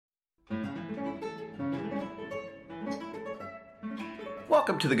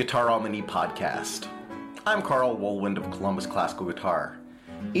Welcome to the Guitar Almany podcast. I'm Carl Woolwind of Columbus Classical Guitar.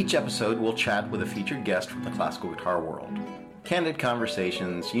 Each episode we'll chat with a featured guest from the classical guitar world. Candid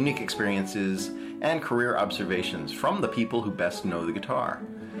conversations, unique experiences, and career observations from the people who best know the guitar.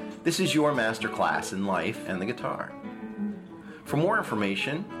 This is your masterclass in life and the guitar. For more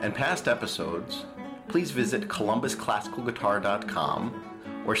information and past episodes, please visit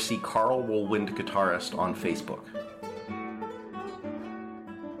columbusclassicalguitar.com or see Carl Woolwind Guitarist on Facebook.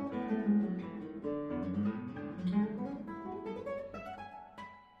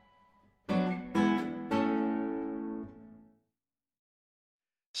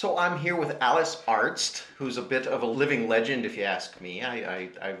 So I'm here with Alice Arzt, who's a bit of a living legend, if you ask me.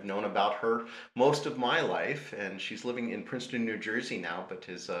 I've known about her most of my life, and she's living in Princeton, New Jersey now, but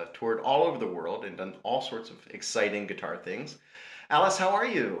has toured all over the world and done all sorts of exciting guitar things. Alice, how are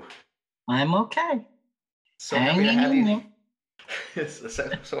you? I'm okay. So happy to have you.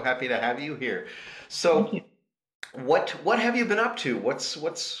 So happy to have you here. So, what have you been up to? What's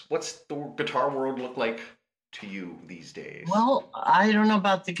the guitar world look like to you these days? Well, I don't know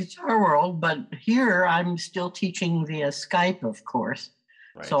about the guitar world, but here I'm still teaching via Skype, of course.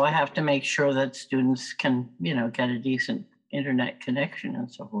 Right. So I have to make sure that students can, get a decent internet connection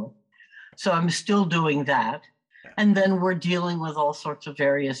and so forth. So I'm still doing that. Yeah. And then we're dealing with all sorts of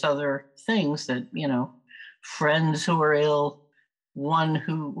various other things that, friends who are ill, one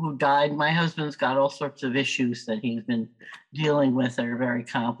who died. My husband's got all sorts of issues that he's been dealing with that are very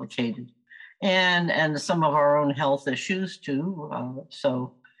complicated. And some of our own health issues too.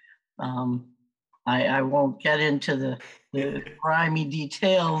 I won't get into the grimy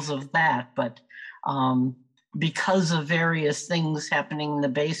details of that, but because of various things happening in the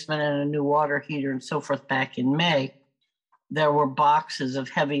basement and a new water heater and so forth back in May, there were boxes of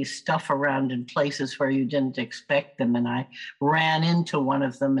heavy stuff around in places where you didn't expect them. And I ran into one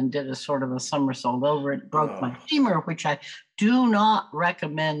of them and did a sort of a somersault over it, broke my femur, which I do not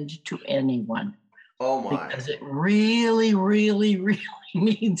recommend to anyone. Oh my. Because it really, really, really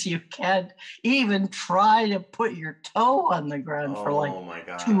means you can't even try to put your toe on the ground for like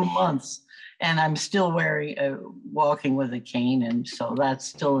 2 months. And I'm still walking with a cane, and so that's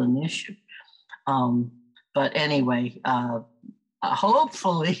still an issue. But anyway,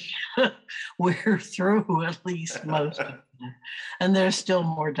 hopefully we're through at least most of it. And there's still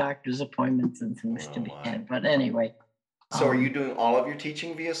more doctor's appointments and things to be had. But anyway. So are you doing all of your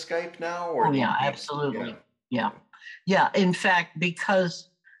teaching via Skype now? Or absolutely. Yeah. In fact, because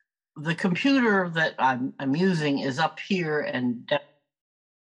the computer that I'm using is up here and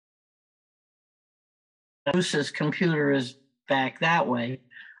Bruce's computer is back that way.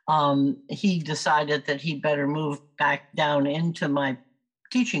 He decided that he better move back down into my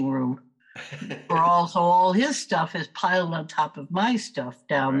teaching room, all his stuff is piled on top of my stuff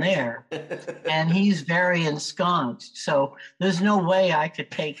down there, and he's very ensconced. So there's no way I could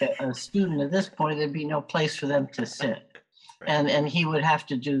take a student at this point. There'd be no place for them to sit, and he would have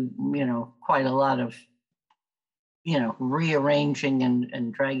to do quite a lot of rearranging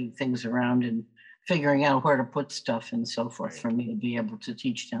and dragging things around and figuring out where to put stuff and so forth for me to be able to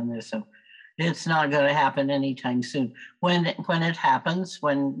teach down there. So it's not going to happen anytime soon. When it happens,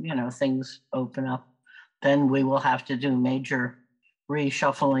 when things open up, then we will have to do major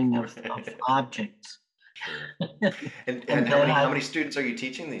reshuffling of objects. Sure. And how many students are you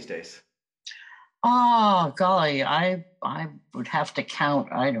teaching these days? Oh golly, I would have to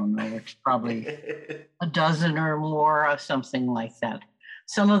count. I don't know. It's probably a dozen or more or something like that.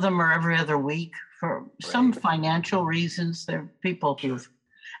 Some of them are every other week for some financial reasons. There are people who've,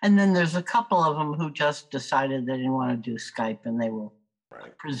 and then there's a couple of them who just decided they didn't want to do Skype, and they will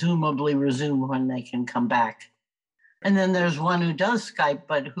presumably resume when they can come back. And then there's one who does Skype,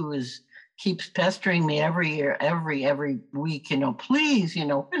 but who keeps pestering me every year, every week, please,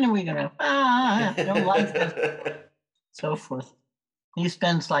 when are we gonna? I don't like this, so forth. He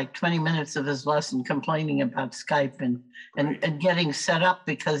spends like 20 minutes of his lesson complaining about Skype and getting set up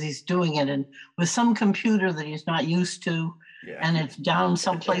because he's doing it and with some computer that he's not used to. Yeah. And it's down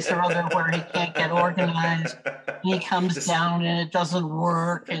someplace or other where he can't get organized. And he comes down and it doesn't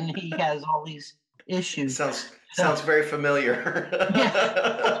work, and he has all these issues. Sounds very familiar.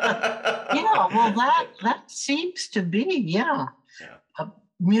 Well, that seems to be,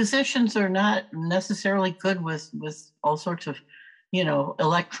 musicians are not necessarily good with all sorts of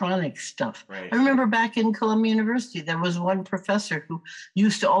electronic stuff. Right. I remember back in Columbia University, there was one professor who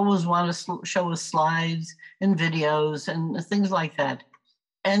used to always want to show us slides and videos and things like that.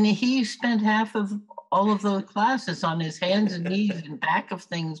 And he spent half of all of those classes on his hands and knees and back of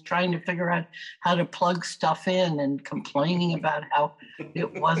things, trying to figure out how to plug stuff in and complaining about how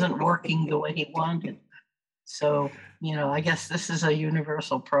it wasn't working the way he wanted. So, I guess this is a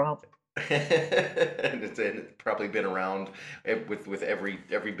universal problem. And it's probably been around with every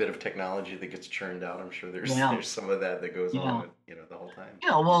bit of technology that gets churned out. I'm sure there's some of that goes on, the whole time.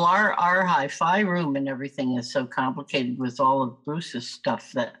 Yeah, well, our hi-fi room and everything is so complicated with all of Bruce's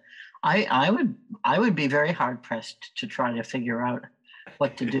stuff that I would be very hard pressed to try to figure out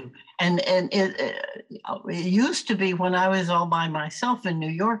what to do. And it used to be when I was all by myself in New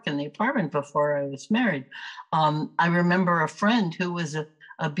York in the apartment before I was married. I remember a friend who was a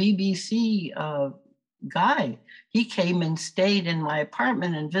BBC guy. He came and stayed in my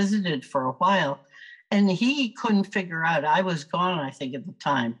apartment and visited for a while. And he couldn't figure out, I was gone, I think, at the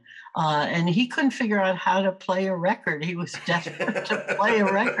time. And he couldn't figure out how to play a record. He was desperate to play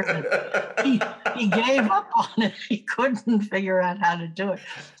a record. He gave up on it. He couldn't figure out how to do it.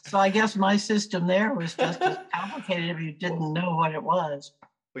 So I guess my system there was just as complicated if you didn't know what it was.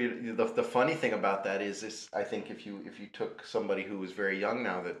 Well, the funny thing about that is I think if you took somebody who was very young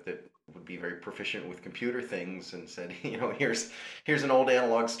now that would be very proficient with computer things and said, here's an old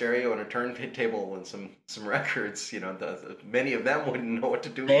analog stereo and a turntable and some records, many of them wouldn't know what to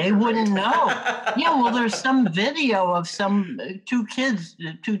do. They wouldn't know. Yeah, well, there's some video of some two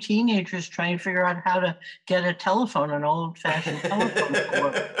teenagers trying to figure out how to get a telephone, an old-fashioned telephone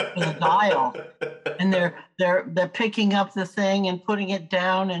with a dial, and they're picking up the thing and putting it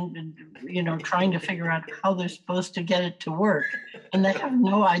down and trying to figure out how they're supposed to get it to work, and they have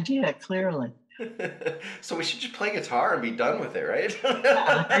no idea clearly. So we should just play guitar and be done with it, right?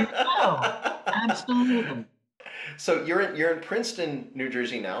 Yeah, there you go. Absolutely. So you're in Princeton, New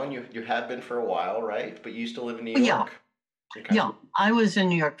Jersey now, and you have been for a while, right? But you still live in New York. Yeah. Okay. Yeah, I was in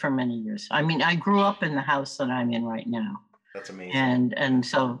New York for many years. I mean, I grew up in the house that I'm in right now. That's amazing. And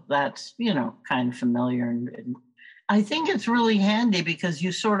so that's, kind of familiar. And I think it's really handy because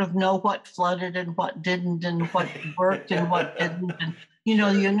you sort of know what flooded and what didn't and what worked and what didn't. And, you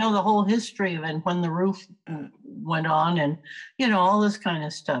know the whole history of it and when the roof went on and, all this kind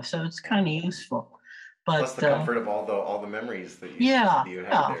of stuff. So it's kind of useful. But, plus the comfort of all the memories that you have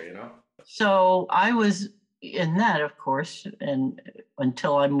there, So I was in that, of course, and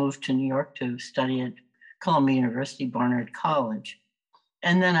until I moved to New York to study at Columbia University, Barnard College.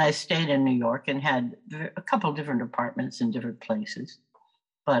 And then I stayed in New York and had a couple different apartments in different places.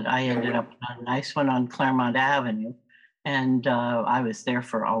 But I ended up on a nice one on Claremont Avenue. And I was there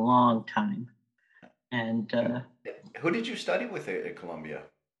for a long time. And who did you study with at Columbia?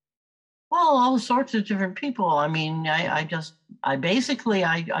 Well, all sorts of different people. I mean, I just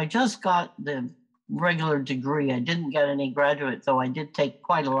got the regular degree. I didn't get any graduate, though I did take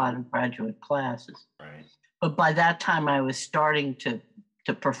quite a lot of graduate classes. Right. But by that time, I was starting to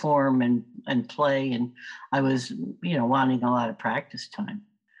perform and play, and I was, wanting a lot of practice time.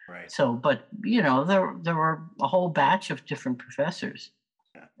 Right. So, but, there were a whole batch of different professors.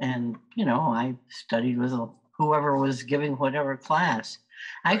 Yeah. And, I studied with whoever was giving whatever class.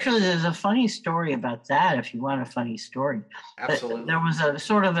 Actually, there's a funny story about that, if you want a funny story. Absolutely. There was a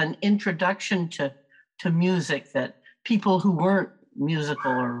sort of an introduction to music that people who weren't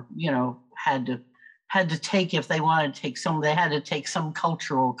musical or, had to take, if they wanted to take they had to take some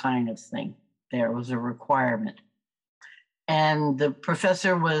cultural kind of thing. There was a requirement. And the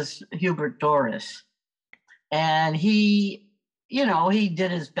professor was Hubert Doris. And he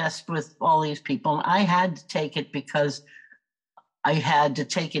did his best with all these people. And I had to take it because I had to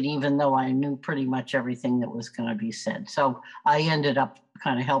take it even though I knew pretty much everything that was going to be said. So I ended up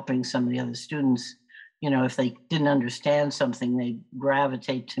kind of helping some of the other students. If they didn't understand something, they'd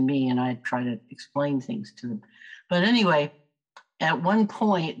gravitate to me and I'd try to explain things to them. But anyway, at one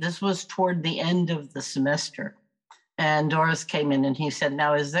point, this was toward the end of the semester, and Doris came in and he said,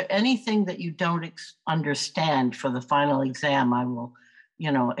 now, is there anything that you don't understand for the final exam? I will,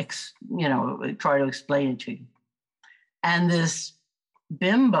 try to explain it to you. And this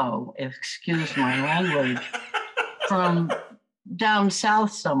bimbo, excuse my language, from down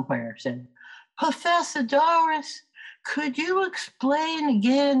south somewhere said, Professor Doris, could you explain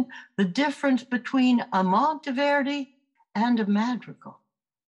again the difference between a Monteverdi and a madrigal?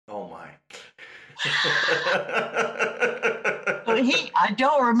 Oh my. I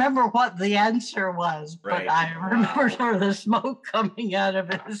don't remember what the answer was, but I remember sort of the smoke coming out of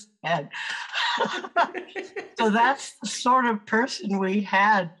his head. So that's the sort of person we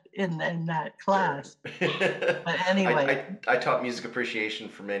had in that class. Sure. But anyway, I taught music appreciation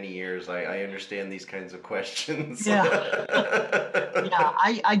for many years. I understand these kinds of questions. yeah. Yeah,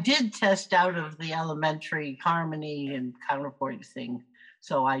 I did test out of the elementary harmony and counterpoint thing,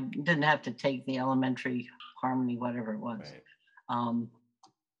 so I didn't have to take the elementary harmony, whatever it was. Right. Um,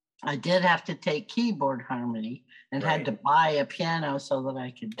 I did have to take keyboard harmony and had Right. to buy a piano so that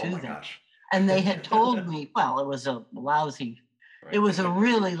I could Oh do my that. gosh. And they had told me, well, it was a Right.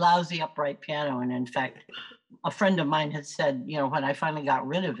 really lousy upright piano. And in fact, a friend of mine had said, when I finally got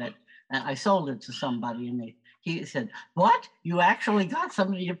rid of it, and I sold it to somebody, and he said, "What? You actually got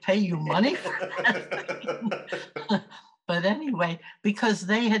somebody to pay you money for that?" But anyway, because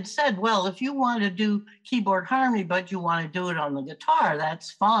they had said, well, if you want to do keyboard harmony, but you want to do it on the guitar,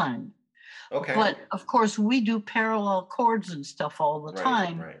 that's fine. Okay. But of course, we do parallel chords and stuff all the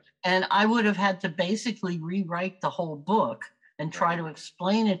time. Right. And I would have had to basically rewrite the whole book and try to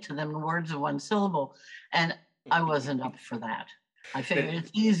explain it to them in words of one syllable. And I wasn't up for that. I figured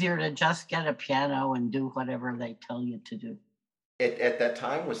it's easier to just get a piano and do whatever they tell you to do. At that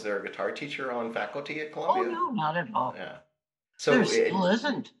time, was there a guitar teacher on faculty at Oh, Columbia? no, not at all. Yeah. There still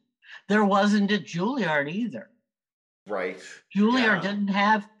isn't. There wasn't at Juilliard either. Right. Juilliard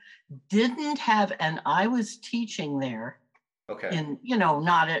didn't have, and I was teaching there. Okay.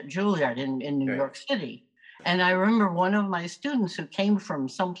 Not at Juilliard in New York City. And I remember one of my students who came from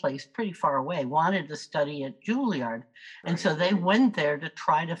someplace pretty far away wanted to study at Juilliard. And so they went there to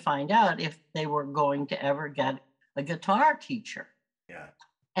try to find out if they were going to ever get a guitar teacher. Yeah.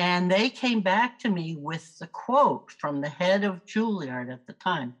 And they came back to me with the quote from the head of Juilliard at the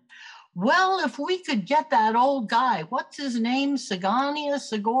time. Well, if we could get that old guy, what's his name?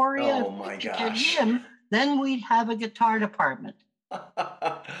 Segoria? Oh my gosh. Get him, then we'd have a guitar department.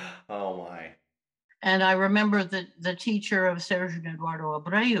 Oh my. And I remember the teacher of Sergio Eduardo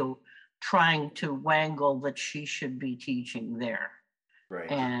Abreu trying to wangle that she should be teaching there. Right.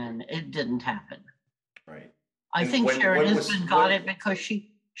 And it didn't happen. Right. I think Sharon Isbin got it because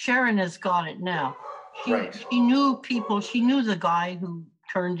Sharon has got it now. She knew people, she knew the guy who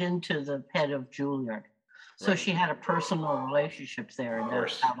turned into the head of Juilliard. So she had a personal relationship there. And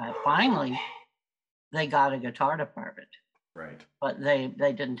that's how that finally they got a guitar department. Right. But they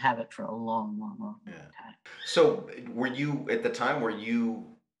didn't have it for a long time. So were you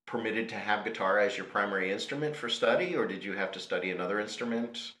permitted to have guitar as your primary instrument for study, or did you have to study another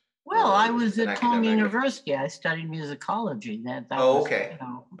instrument? Well, I was at Columbia University. I studied musicology. That was, okay.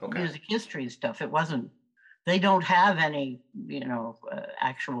 Music history stuff. It wasn't, they don't have any,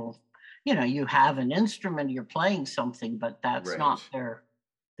 actual, you have an instrument, you're playing something, but that's not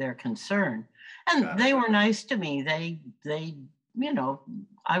their concern. And they were nice to me. They,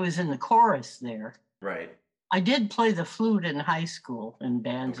 I was in the chorus there. Right. I did play the flute in high school in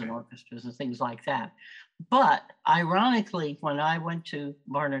bands and orchestras and things like that. But ironically, when I went to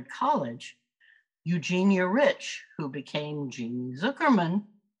Barnard College, Eugenia Rich, who became Jeannie Zuckerman,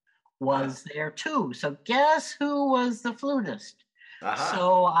 was there too. So guess who was the flutist?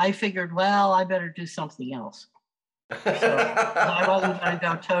 So I figured, well, I better do something else. So I wasn't going to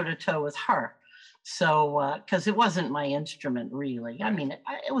go toe-to-toe with her. So, because it wasn't my instrument, really. I mean,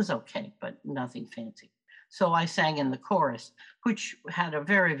 it was okay, but nothing fancy. So I sang in the chorus, which had a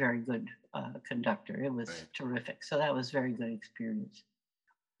very, very good conductor. It was terrific. So that was a very good experience.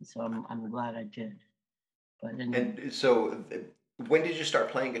 So I'm glad I did. But and so when did you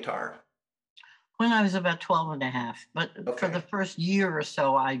start playing guitar? When I was about 12 and a half. But for the first year or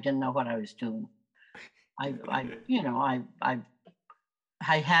so, I didn't know what I was doing. I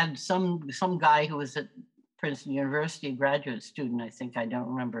had some guy who was at Princeton University, a graduate student, I think, I don't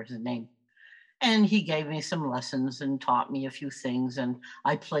remember his name. And he gave me some lessons and taught me a few things. And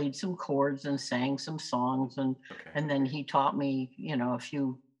I played some chords and sang some songs. And then he taught me, a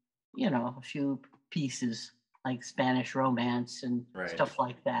few pieces like Spanish Romance and stuff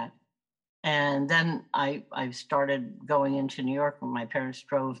like that. And then I started going into New York when my parents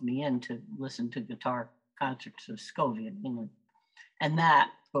drove me in to listen to guitar concerts of Scovia in England. And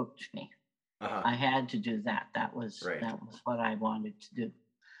that hooked me. I had to do that. That was what I wanted to do.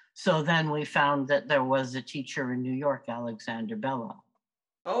 So then we found that there was a teacher in New York, Alexander Bello.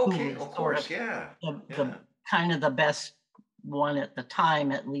 Okay, of course, The kind of the best one at the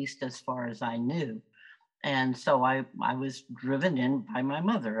time, at least as far as I knew. And so I was driven in by my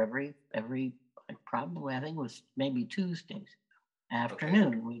mother every probably, I think it was maybe Tuesdays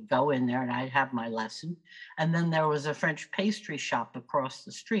afternoon. We'd go in there and I'd have my lesson. And then there was a French pastry shop across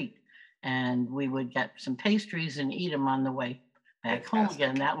the street. And we would get some pastries and eat them on the way back home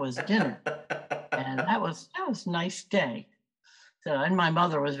again. That was dinner. And that was a nice day. So, and my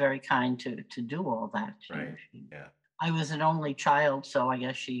mother was very kind to do all that. Right. Yeah. I was an only child, so I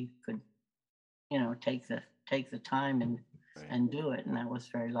guess she could, take the time and do it, and that was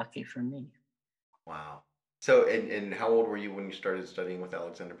very lucky for me. Wow. So, and how old were you when you started studying with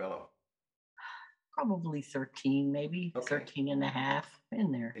Alexander Bello? Probably 13, maybe 13 and a half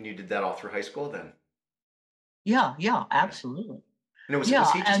in there. And you did that all through high school then? Yeah, absolutely. And was he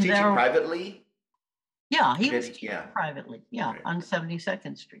just teaching privately? Yeah, he was teaching privately. Yeah, right. On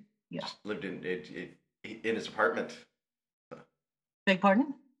 72nd Street. Yeah. Just lived in his apartment. Beg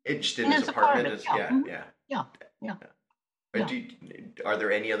pardon? Just in his apartment. Yeah. Are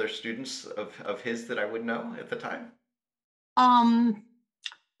there any other students of his that I would know at the time?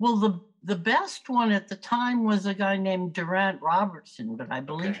 Well, the best one at the time was a guy named Durant Robertson, but I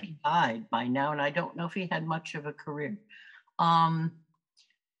believe he died by now, and I don't know if he had much of a career. Then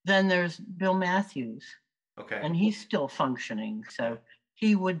there's Bill Matthews. Okay. And he's still functioning, so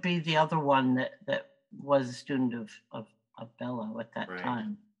he would be the other one that was a student of Bello at that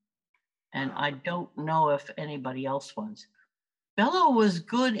time. And I don't know if anybody else was. Bello was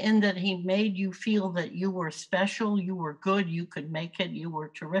good in that he made you feel that you were special, you were good, you could make it, you were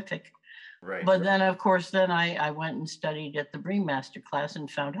terrific. Right. But then, of course, I went and studied at the Bream Master class and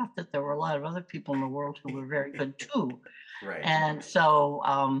found out that there were a lot of other people in the world who were very good too. Right. And so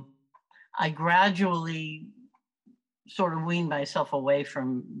I gradually sort of weaned myself away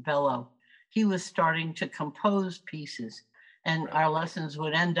from Bello. He was starting to compose pieces, and our lessons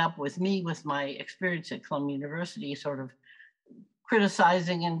would end up with me, with my experience at Columbia University, sort of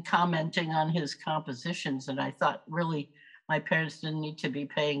criticizing and commenting on his compositions. And I thought, really, my parents didn't need to be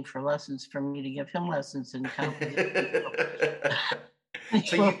paying for lessons for me to give him lessons in composition.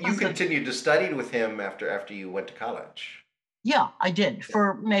 So you continued to study with him after you went to college? Yeah, I did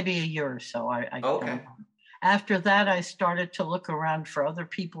for maybe a year or so. Okay. After that, I started to look around for other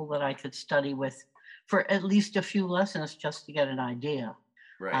people that I could study with for at least a few lessons just to get an idea.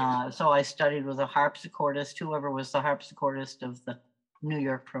 Right. So I studied with a harpsichordist, whoever was the harpsichordist of the New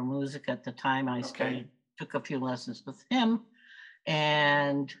York Pro Music at the time. I took a few lessons with him.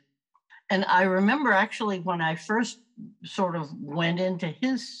 And I remember actually when I first sort of went into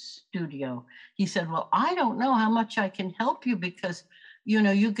his studio, he said, well, I don't know how much I can help you because, you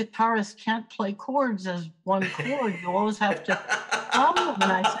guitarists can't play chords as one chord. You always have to hum them.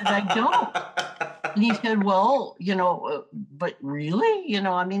 And I said, I don't. And he said, well, but really,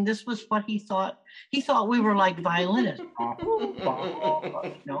 this was what he thought. He thought we were like violinists.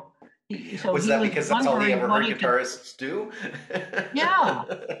 So was that because that's all he ever heard guitarists do? Yeah.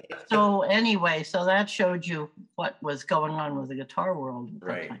 So anyway, so that showed you what was going on with the guitar world at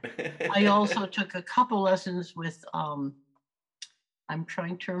that time. I also took a couple lessons with, I'm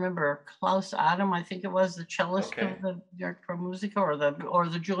trying to remember, Klaus Adam, I think it was, the cellist of the New York Pro Musica or the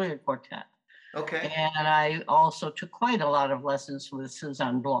Juilliard Quartet. Okay. And I also took quite a lot of lessons with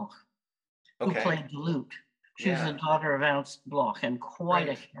Suzanne Bloch, who played the lute. She was the daughter of Ernst Bloch and quite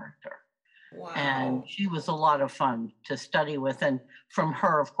a character. Wow. And she was a lot of fun to study with. And from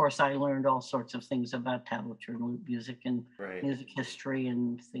her, of course, I learned all sorts of things about tablature and lute music and music history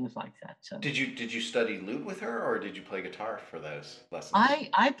and things like that. So did you study lute with her, or did you play guitar for those lessons?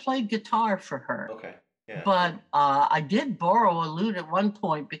 I played guitar for her. Okay. Yeah. But I did borrow a lute at one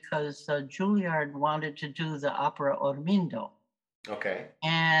point because Juilliard wanted to do the opera Ormindo. Okay.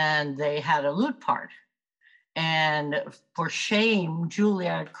 And they had a lute part. And for shame,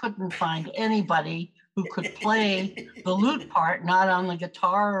 Juilliard couldn't find anybody who could play the lute part, not on the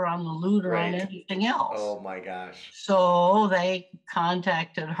guitar or on the lute or on anything else. Oh my gosh. So they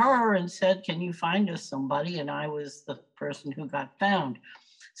contacted her and said, can you find us somebody? And I was the person who got found.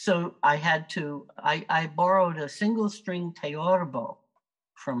 So I borrowed a single string Teorbo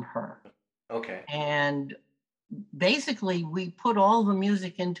from her. Okay. And basically we put all the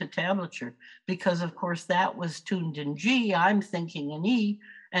music into tablature because of course that was tuned in G. I'm thinking in E.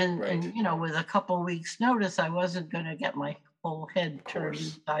 And with a couple weeks notice, I wasn't going to get my whole head turned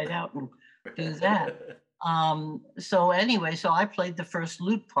inside out and do that. So I played the first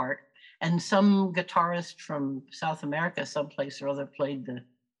lute part, and some guitarist from South America, someplace or other, played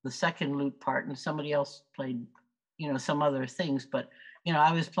the second lute part, and somebody else played, some other things. But,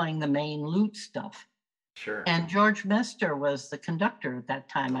 I was playing the main lute stuff. Sure. And George Mester was the conductor at that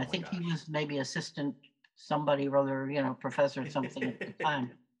time. I think he was maybe assistant somebody or other, professor or something at the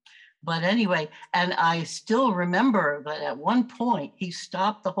time. But anyway, and I still remember that at one point he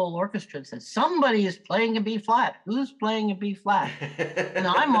stopped the whole orchestra and said, somebody is playing a B flat. Who's playing a B flat? And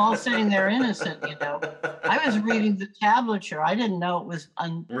I'm all sitting there innocent, I was reading the tablature. I didn't know it was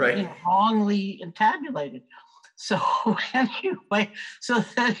wrongly tabulated. So anyway, so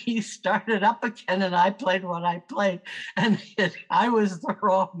then he started up again and I played what I played and I was the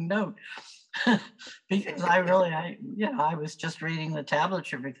wrong note because I was just reading the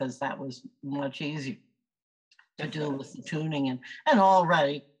tablature because that was much easier to do with the tuning and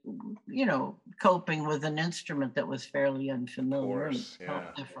already, coping with an instrument that was fairly unfamiliar and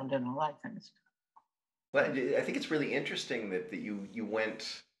felt different and all that kind of stuff. But I think it's really interesting that you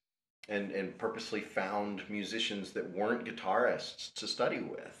went and purposely found musicians that weren't guitarists to study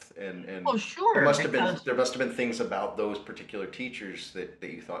with, and oh sure, there must have been things about those particular teachers that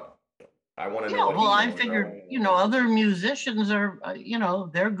you thought, I want to know. Yeah, well, I figured, other musicians are,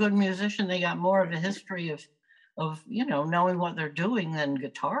 they're good musicians. They got more of a history of knowing what they're doing than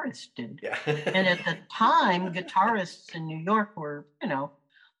guitarists did. Yeah. And at the time, guitarists in New York were,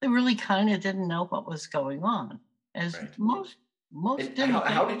 they really kind of didn't know what was going on, as most didn't.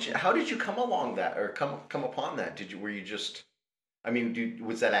 How did you come along that, or come upon that? Were you just,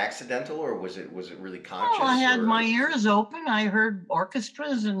 was that accidental, or was it really conscious? Well, I had my ears open. I heard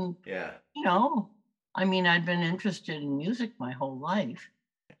orchestras and, I'd been interested in music my whole life.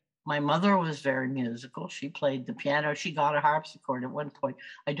 My mother was very musical. She played the piano. She got a harpsichord at one point.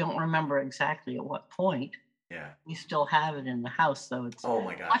 I don't remember exactly at what point. Yeah. We still have it in the house, though. It's, oh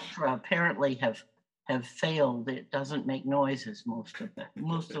my gosh. Plectra apparently have failed. It doesn't make noises, most of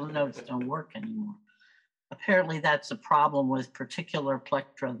the notes don't work anymore. Apparently that's a problem with particular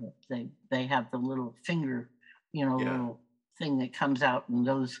plectra, that they have the little finger, little thing that comes out, and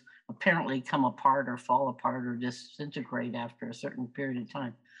those apparently come apart or fall apart or disintegrate after a certain period of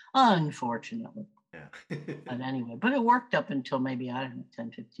time, unfortunately. Yeah. But anyway, but it worked up until maybe,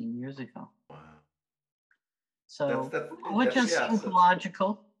 10, 15 years ago. Wow. So it just seemed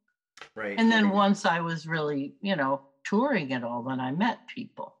logical. Right. And then once I was really, touring it all, then I met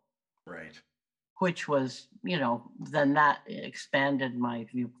people. Right. Which was, then that expanded my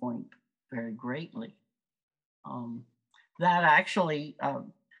viewpoint very greatly. That actually,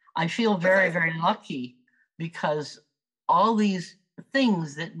 I feel very, very lucky because all these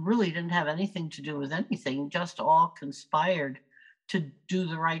things that really didn't have anything to do with anything just all conspired to do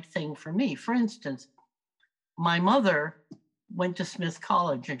the right thing for me. For instance, my mother went to Smith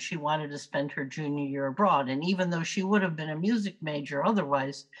College and she wanted to spend her junior year abroad. And even though she would have been a music major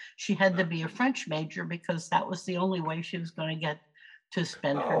otherwise, she had to be a French major because that was the only way she was going to get to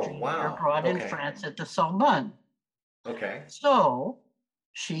spend her junior year abroad in France at the Sorbonne. Okay. So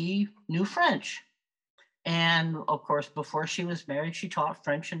she knew French. And of course, before she was married, she taught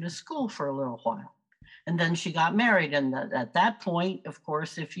French in a school for a little while. And then she got married. And at that point, of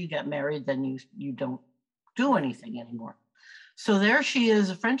course, if you get married, then you don't do anything anymore. So there she is,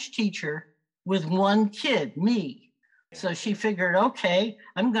 a French teacher with one kid, me. So she figured, okay,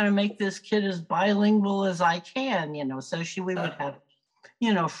 I'm going to make this kid as bilingual as I can, So we would have,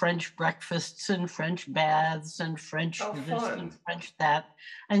 French breakfasts and French baths and French this and French that.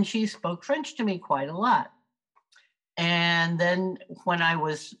 And she spoke French to me quite a lot. And then when I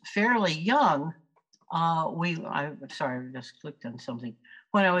was fairly young, I just clicked on something.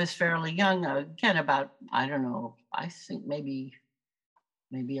 When I was fairly young, again, about, I don't know, I think maybe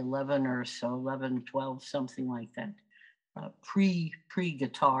 11 or so, 11, 12, something like that,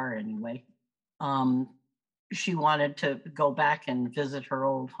 pre-guitar anyway. She wanted to go back and visit her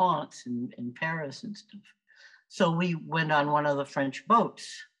old haunts in Paris and stuff. So we went on one of the French boats,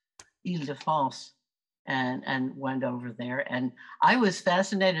 Ile-de-France, and went over there. And I was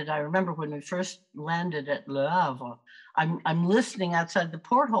fascinated. I remember when we first landed at Le Havre, I'm listening outside the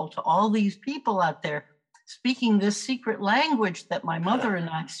porthole to all these people out there speaking this secret language that my mother and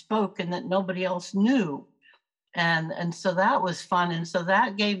I spoke and that nobody else knew. And so that was fun. And so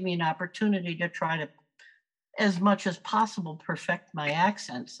that gave me an opportunity to try to, as much as possible, perfect my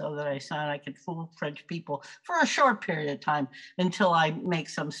accent so that I could fool French people for a short period of time until I make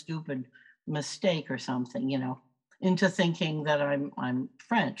some stupid mistake or something, into thinking that I'm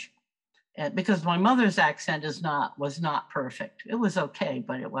French. Because my mother's accent was not perfect. It was okay,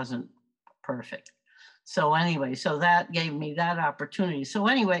 but it wasn't perfect. So anyway, so that gave me that opportunity. So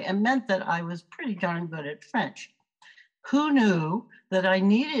anyway, it meant that I was pretty darn good at French. Who knew that I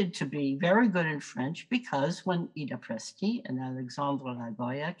needed to be very good in French? Because when Ida Presti and Alexandre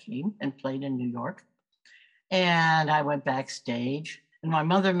Lagoya came and played in New York, and I went backstage, and my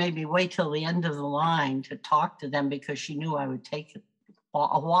mother made me wait till the end of the line to talk to them because she knew I would take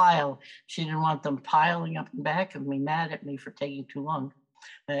a while. She didn't want them piling up in back of me, mad at me for taking too long.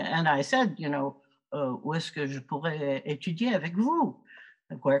 And I said, où est-ce que je pourrais étudier avec vous?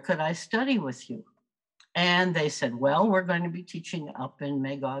 Where could I study with you? And they said, well, we're going to be teaching up in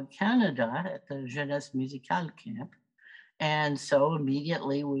Magog, Canada at the Jeunesse Musicale camp. And so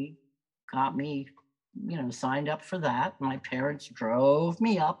immediately we got me, signed up for that. My parents drove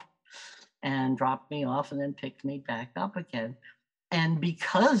me up and dropped me off and then picked me back up again. And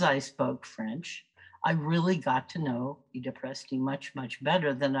because I spoke French, I really got to know Ida Presti much, much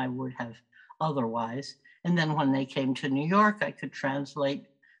better than I would have otherwise. And then when they came to New York, I could translate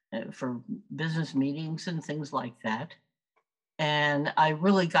for business meetings and things like that. And I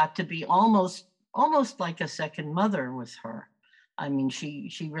really got to be almost like a second mother with her. I mean, she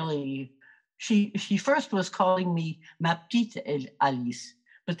first was calling me ma petite Alice,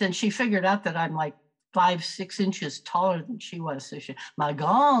 but then she figured out that I'm like 5-6 inches taller than she was. So she, ma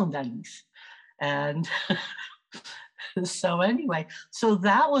grande Alice. And so anyway, so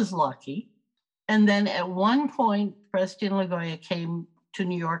that was lucky. And then at one point, Presti and LaGoya came to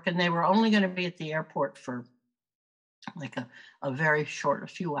New York, and they were only going to be at the airport for like a very short, a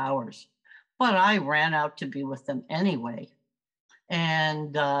few hours. But I ran out to be with them anyway.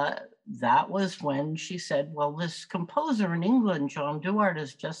 And that was when she said, well, this composer in England, Jean Duart,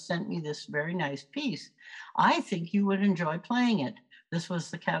 has just sent me this very nice piece. I think you would enjoy playing it. This was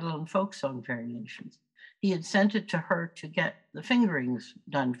the Catalan folk song variations. He had sent it to her to get the fingerings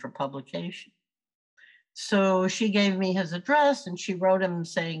done for publication. So she gave me his address, and she wrote him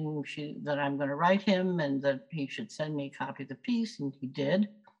saying that I'm going to write him and that he should send me a copy of the piece, and he did.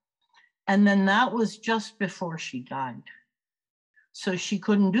 And then that was just before she died. So she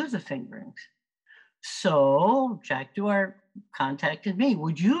couldn't do the fingerings. So Jack Duart contacted me.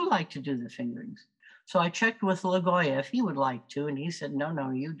 Would you like to do the fingerings? So I checked with LaGoya if he would like to, and he said,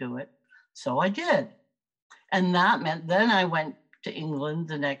 no, you do it. So I did. And that meant then I went to England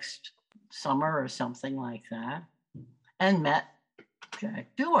the next summer or something like that and met Jack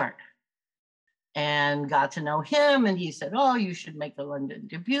Duart and got to know him. And he said, oh, you should make a London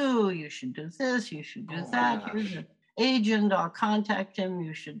debut. You should do this. You should do that. Here's an agent. I'll contact him.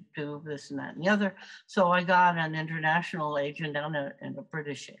 You should do this and that and the other. So I got an international agent and a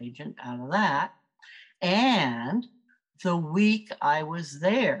British agent out of that. And the week I was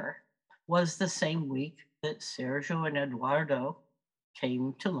there was the same week that Sergio and Eduardo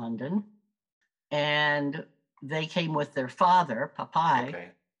came to London, and they came with their father, Papai. Okay.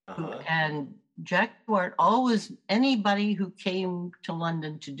 Uh-huh. And Jack Duart always, anybody who came to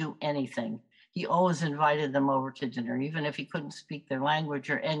London to do anything, he always invited them over to dinner, even if he couldn't speak their language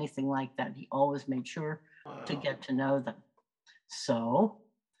or anything like that. He always made sure to get to know them. So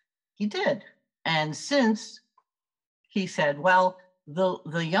he did. And since he said, well,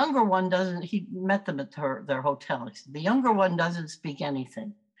 the younger one doesn't, he met them at their hotel. He said, the younger one doesn't speak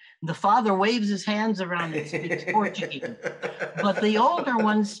anything. The father waves his hands around and speaks Portuguese, but the older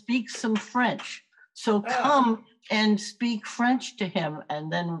one speaks some French. So come and speak French to him,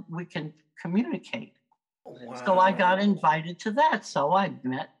 and then we can communicate. Wow. So I got invited to that. So I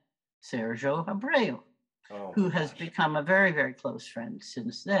met Sergio Abreu, who has become a very, very close friend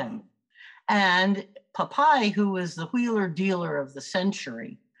since then. And Papai, who is the wheeler dealer of the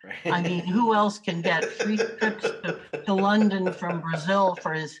century. Right. I mean, who else can get 3 trips to London from Brazil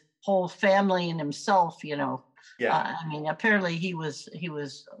for his whole family and himself, you know? Yeah. I mean, apparently he was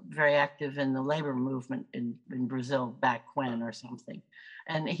very active in the labor movement in Brazil back when or something.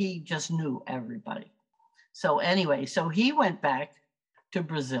 And he just knew everybody. So anyway, so he went back to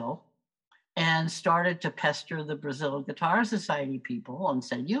Brazil and started to pester the Brazil Guitar Society people and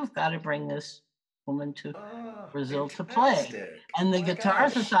said, you've got to bring this woman to Brazil to play. And the Guitar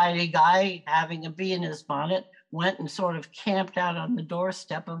Society guy, having a bee in his bonnet, went and sort of camped out on the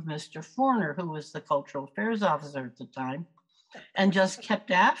doorstep of Mr. Forner, who was the cultural affairs officer at the time, and just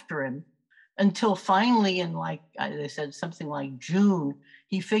kept after him until finally in, like, they said something like June,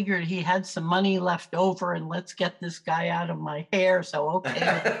 he figured he had some money left over and let's get this guy out of my hair. So,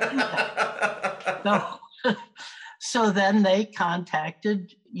 okay. So then they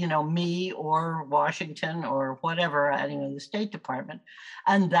contacted, you know, me or Washington or whatever, anyway, the State Department.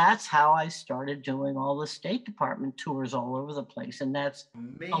 And that's how I started doing all the State Department tours all over the place. And that's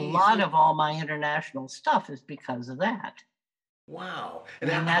amazing. A lot of all my international stuff is because of that. Wow. And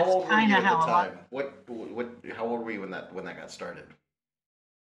how old were you at the time? How old were you when that got started?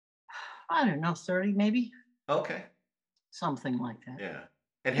 I don't know, 30 maybe. Okay. Something like that. Yeah.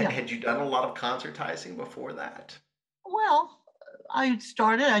 And had you done a lot of concertizing before that? Well, I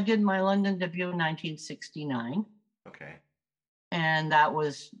did my London debut in 1969. Okay. And that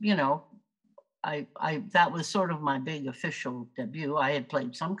was, you know, that was sort of my big official debut. I had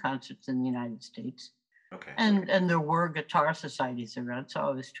played some concerts in the United States. Okay. And there were guitar societies around, so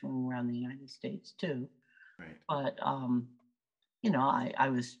I was touring around the United States too. Right. But I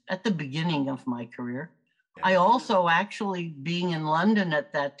was at the beginning of my career. Yeah. I also actually being in London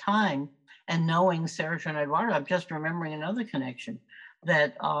at that time and knowing Serge and Eduardo, I'm just remembering another connection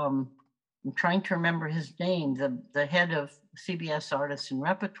that I'm trying to remember his name. The head of CBS Artists and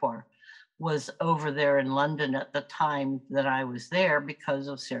Repertoire was over there in London at the time that I was there because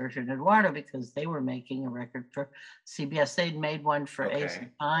of Serge and Eduardo, because they were making a record for CBS. They'd made one for Ace of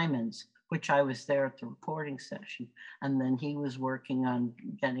Diamonds, which I was there at the recording session. And then he was working on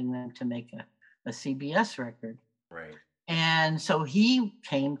getting them to make a CBS record. Right. And so he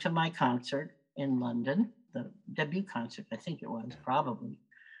came to my concert in London, the debut concert, I think it was, probably.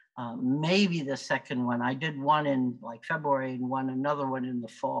 Maybe the second one. I did one in like February and another one in the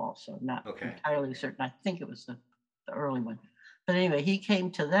fall. So not entirely certain. I think it was the early one. But anyway, he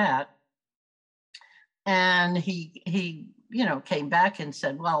came to that. And he came back and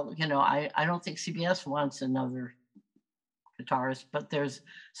said, well, I don't think CBS wants another guitarist, but there's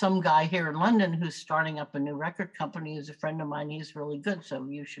some guy here in London who's starting up a new record company. He's a friend of mine. He's really good. So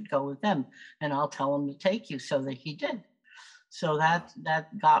you should go with them and I'll tell him to take you. So that he did. So that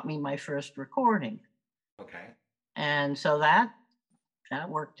got me my first recording. Okay. And so that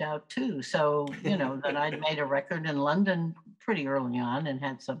worked out too. So, that I'd made a record in London pretty early on and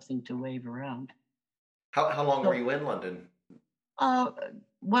had something to wave around. How long were you in London?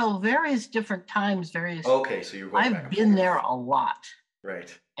 Well, various different times, Okay, so you're going I've back and been forth. there a lot.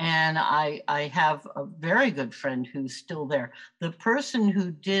 Right. And I have a very good friend who's still there. The person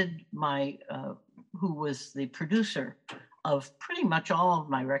who did who was the producer of pretty much all of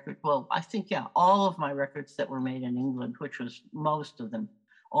my records. Well, I think, all of my records that were made in England, which was most of them,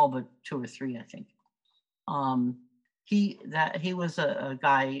 all but 2 or 3, I think. He was a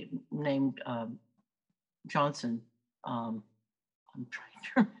guy named Johnson. I'm trying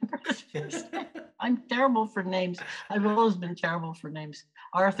to remember his first name. I'm terrible for names. I've always been terrible for names.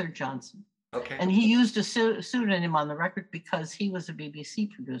 Arthur Johnson. Okay. And he used a pseudonym on the record because he was a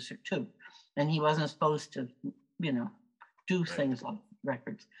BBC producer too. And he wasn't supposed to, do things like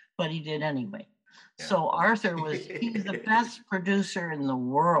records, but he did anyway. Yeah. So Arthur he's the best producer in the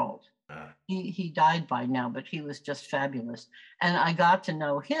world. He died by now, but he was just fabulous. And I got to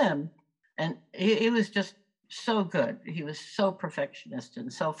know him, and he was just so good. He was so perfectionist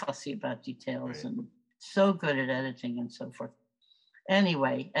and so fussy about details and so good at editing and so forth.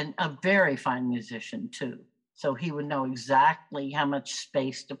 Anyway, and a very fine musician too. So he would know exactly how much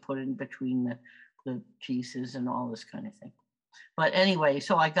space to put in between the pieces and all this kind of thing. But anyway,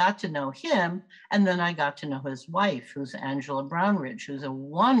 so I got to know him, and then I got to know his wife, who's Angela Brownridge, who's a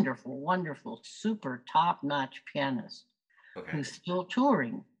wonderful, wonderful, super top-notch pianist who's still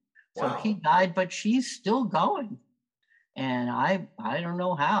touring. So he died, but she's still going. And I don't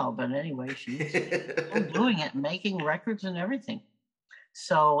know how, but anyway, she's still doing it, making records and everything.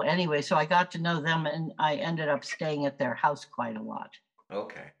 So anyway, so I got to know them, and I ended up staying at their house quite a lot.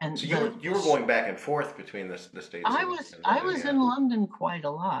 Okay. And so you were going back and forth between the States. I was in London quite a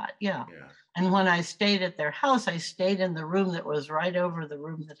lot, yeah. And when I stayed at their house, I stayed in the room that was right over the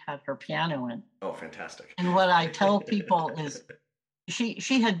room that had her piano in. Oh, fantastic. And what I tell people is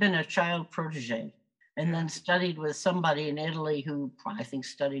she had been a child protege and then studied with somebody in Italy who I think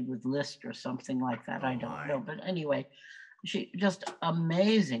studied with Liszt or something like that. I don't know. But anyway, she just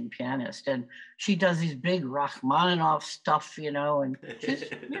amazing pianist, and she does these big Rachmaninoff stuff, and she's,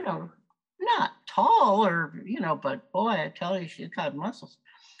 not tall or, but boy, I tell you, she's got muscles.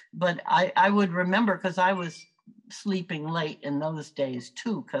 But I would remember, because I was sleeping late in those days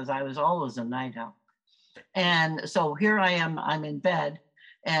too, because I was always a night owl. And so here I am, I'm in bed,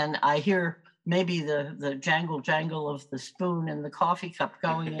 and I hear maybe the jangle of the spoon and the coffee cup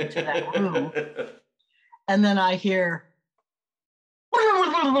going into that room. And then I hear,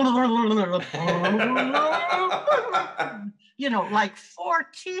 like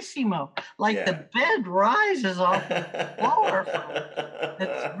fortissimo, like the bed rises off the floor.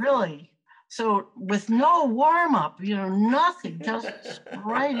 It's really, so with no warm up, nothing, just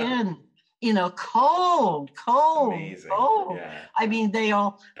right in, cold. Amazing. Cold. Yeah. I mean,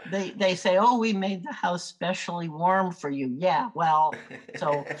 they say, oh, we made the house specially warm for you. Yeah, well,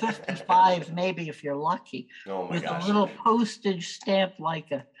 so 55 maybe if you're lucky. Oh my with gosh. A little postage stamp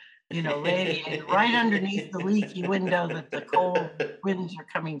like a, radiator right underneath the leaky window that the cold winds are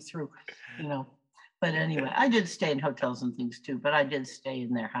coming through, But anyway, I did stay in hotels and things too, but I did stay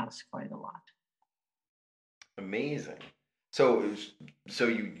in their house quite a lot. Amazing. So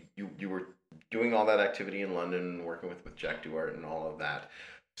you were doing all that activity in London, working with Jack Duarte and all of that.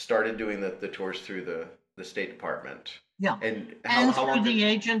 started doing the tours through the State Department. Yeah, And and how through long the did?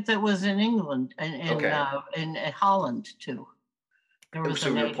 agent that was in England and Okay. in Holland too. There was So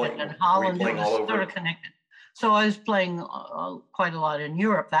an you agent in were you Holland who playing all was sort of over? connected. So I was playing quite a lot in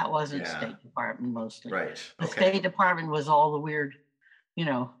Europe. That wasn't Yeah. State Department mostly. Right. The Okay. State Department was all the weird, you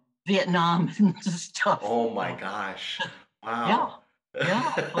know, Vietnam and stuff. Oh my So, gosh. yeah, Wow.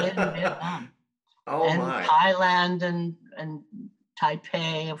 yeah, I played in Vietnam Oh and my. Thailand and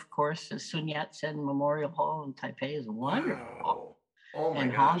Taipei, of course. The Sun Yat-sen Memorial Hall in Taipei is wonderful. Wow. Oh my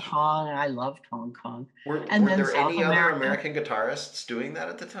And Hong gosh. Kong, I loved Hong Kong. And Were then there South any other America, American guitarists doing that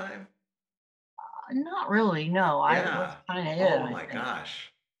at the time? not really, no. I was Yeah. kind of it, Oh I my think.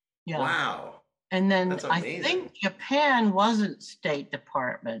 gosh. Yeah. Wow. And then That's I amazing. think Japan wasn't State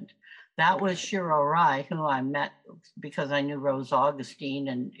Department. That was Okay. Shiro Rai, who I met because I knew Rose Augustine,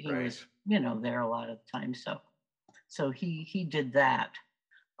 and he Right. was, there a lot of times. So he did that.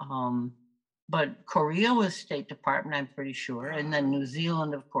 Um, but Korea was State Department, I'm pretty sure, and then New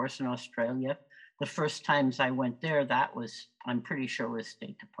Zealand, of course, and Australia. The first times I went there, that was, I'm pretty sure, was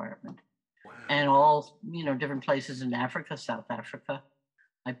State Department, and Wow. all different places in Africa, South Africa.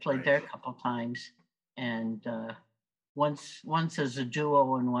 I played Right. there a couple times, and once as a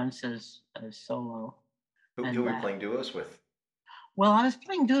duo and once as a solo. Who And were you that, playing duos with? well, I was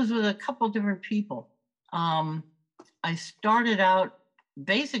playing duos with a couple different people. Um, I started out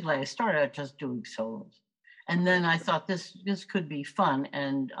just doing solos, and then I thought this could be fun.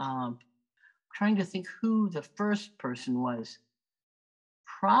 And trying to think who the first person was.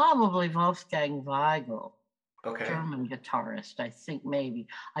 Probably Wolfgang Weigel, Okay. German guitarist, I think maybe.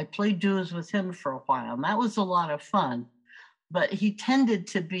 I played duos with him for a while, and that was a lot of fun. But he tended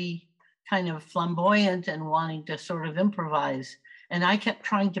to be kind of flamboyant and wanting to sort of improvise. And I kept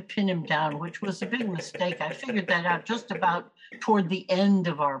trying to pin him down, which was a big mistake. I figured that out just about toward the end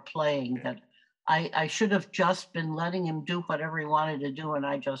of our playing, that I should have just been letting him do whatever he wanted to do, and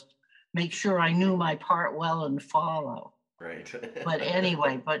I just make sure I knew my part well and follow. Right. But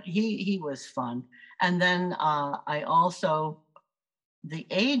anyway, but he was fun. And then I also, the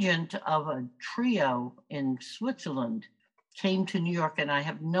agent of a trio in Switzerland came to New York, and I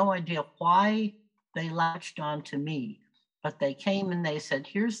have no idea why they latched on to me, but they came and they said,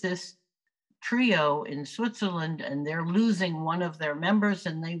 here's this trio in Switzerland, and they're losing one of their members,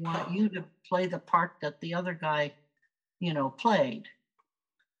 and they want you to play the part that the other guy, played.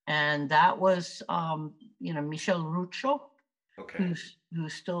 And that was, Michel Ruccio, Okay.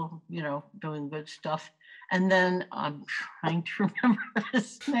 who's still, doing good stuff. And then I'm trying to remember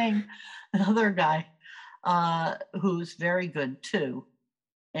his name, another guy who's very good too.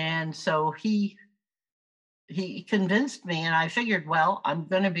 And so he convinced me, and I figured, well, I'm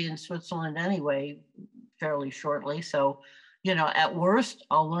going to be in Switzerland anyway, fairly shortly. So, at worst,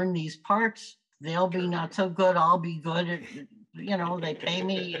 I'll learn these parts. They'll be not so good. I'll be good. They pay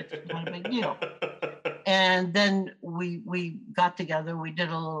me. It's not a big deal. And then we got together. We did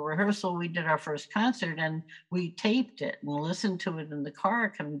a little rehearsal. We did our first concert, and we taped it and listened to it in the car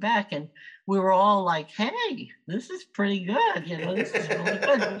coming back. And we were all like, "Hey, this is pretty good. This is really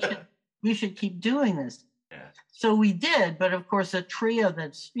good. We should keep doing this." Yeah. So we did, but of course, a trio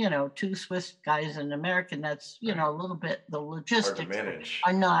that's two Swiss guys and an American, that's a little bit, the logistics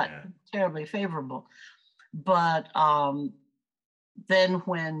are not terribly favorable. But then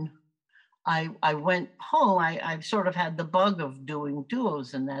when I went home, I sort of had the bug of doing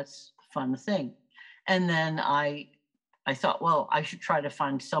duos, and that's a fun thing. And then I thought, well, I should try to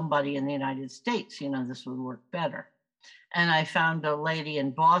find somebody in the United States, this would work better. And I found a lady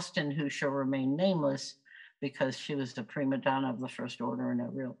in Boston who shall remain nameless because she was the prima donna of the First Order and a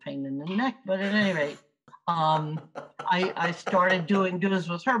real pain in the neck. But at any rate, I started doing duos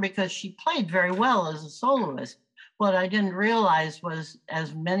with her because she played very well as a soloist. What I didn't realize was,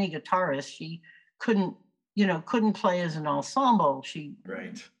 as many guitarists, she couldn't play as an ensemble. She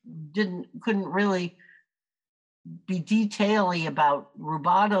couldn't really be detailing about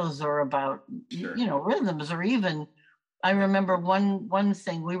rubatos or about rhythms, or even, I remember one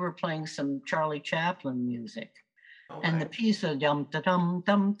thing, we were playing some Charlie Chaplin music. And the piece of dum da dum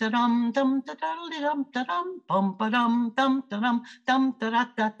dum da dum dum da dum da dum bum ba dum dum da dum da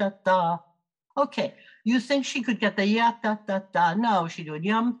da da da. Okay, you think she could get the ya da da da? No, she did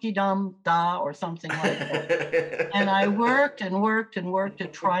yum de dum da or something like that. And I worked and worked and worked to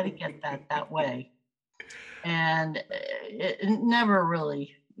try to get that way, and it never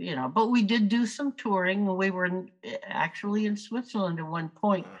really, But we did do some touring. We were actually in Switzerland at one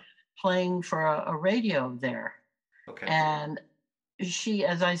point, playing for a radio there. Okay. And she,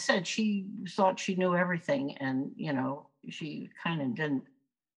 as I said, she thought she knew everything, and she kind of didn't.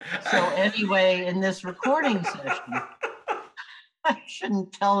 So anyway, in this recording session, I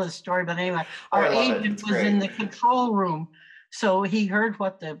shouldn't tell this story, but anyway, Oh, our I love it. agent It's was in the great. control room. So he heard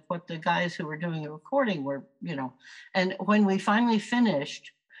what the guys who were doing the recording were, and when we finally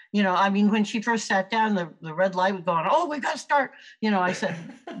finished, I mean, when she first sat down, the red light was going, oh, we got to start. I said,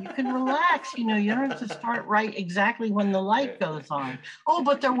 you can relax, you don't have to start right exactly when the light goes on. Oh,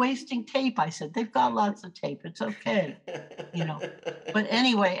 but they're wasting tape. I said, they've got lots of tape. It's okay, But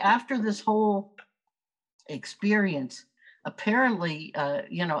anyway, after this whole experience, apparently,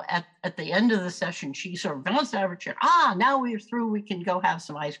 at the end of the session, she sort of bounced out of her chair. Now we're through. We can go have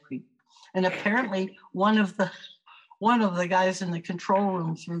some ice cream. And apparently, one of the guys in the control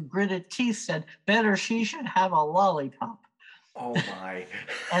room, through gritted teeth, said, "Better she should have a lollipop." Oh my!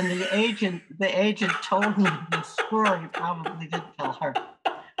 And the agent told me the story. Probably didn't tell her.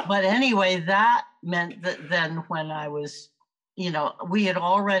 But anyway, that meant that then when I was, we had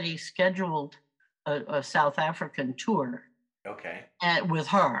already scheduled a South African tour. Okay. With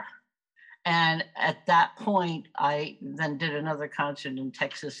her. And at that point, I then did another concert in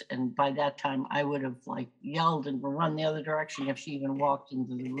Texas. And by that time, I would have yelled and run the other direction if she even walked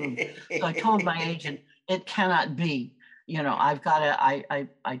into the room. So I told my agent, it cannot be. I've got to,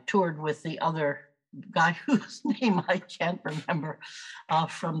 I toured with the other guy whose name I can't remember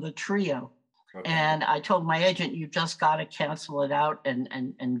from the trio. Okay. And I told my agent, you just got to cancel it out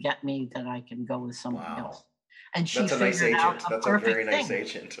and get me that I can go with somebody else. And she That's a nice figured out agent. a That's a perfect very nice thing.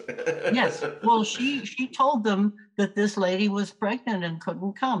 agent. Yes. Well, she told them that this lady was pregnant and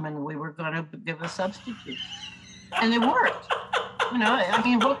couldn't come, and we were going to give a substitute. And it worked. I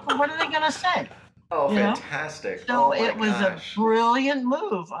mean, what are they going to say? Oh, fantastic. So it was a brilliant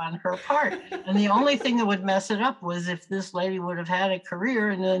move on her part. And the only thing that would mess it up was if this lady would have had a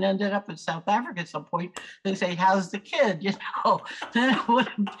career and then ended up in South Africa at some point. They say, how's the kid? Then it would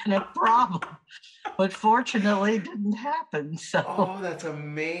have been a problem. But fortunately, it didn't happen. So. Oh, that's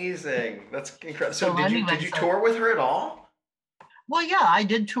amazing. That's incredible. So did you tour with her at all? Well, yeah, I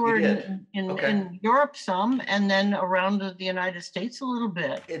did tour in Europe some, and then around the United States a little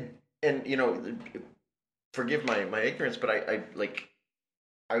bit. And forgive my ignorance, but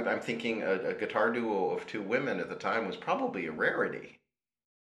I'm thinking a guitar duo of two women at the time was probably a rarity.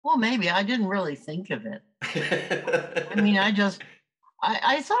 Well, maybe I didn't really think of it. I mean, I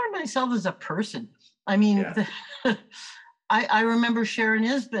thought of myself as a person. I mean, I remember Sharon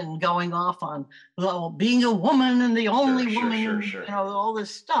Isbin going off on being a woman and the only woman, all this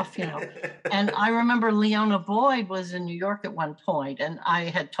stuff, And I remember Leona Boyd was in New York at one point, and I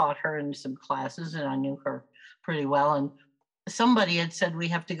had taught her in some classes, and I knew her pretty well. And somebody had said we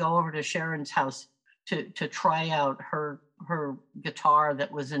have to go over to Sharon's house to try out her guitar.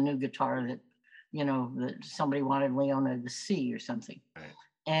 That was a new guitar that that somebody wanted Leona to see or something. Right.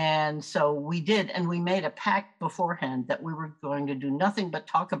 And so we did, and we made a pact beforehand that we were going to do nothing but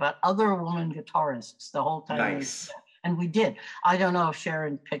talk about other woman guitarists the whole time. Nice. And we did. I don't know if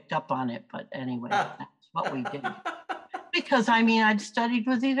Sharon picked up on it, but anyway, that's what we did. Because, I mean, I'd studied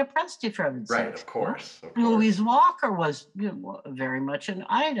with Ida Presti for heaven's sake. Right, of course. Louise Walker was very much an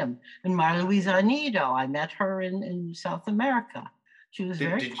item. And Maria-Louise Anido, I met her in South America. She was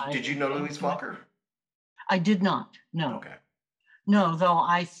very kind. Did you know Louise Walker? I did not, no. Okay. No, though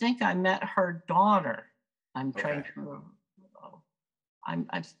I think I met her daughter. I'm trying to.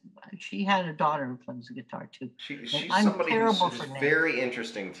 She had a daughter who plays the guitar too. She's somebody who's very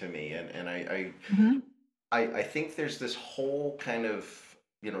interesting to me, and I think there's this whole kind of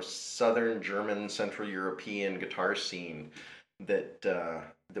Southern German, Central European guitar scene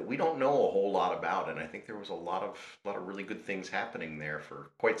that we don't know a whole lot about, and I think there was a lot of really good things happening there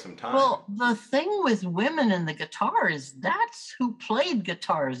for quite some time. Well, the thing with women in the guitar is that's who played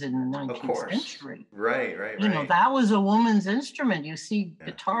guitars in the 19th century. Right. That was a woman's instrument. You see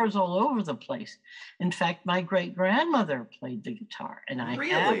guitars all over the place. In fact, my great-grandmother played the guitar, and I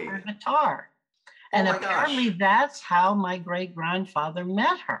have her guitar. And apparently that's how my great-grandfather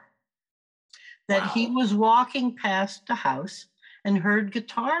met her. That he was walking past the house and heard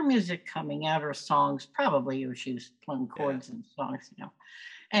guitar music coming out, or songs, probably, or she was playing chords and songs,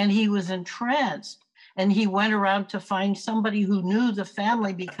 And he was entranced. And he went around to find somebody who knew the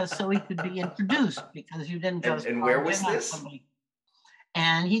family so he could be introduced, because you didn't just... And where was this? Somebody.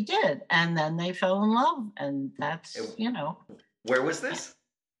 And he did. And then they fell in love. And that's, Where was this?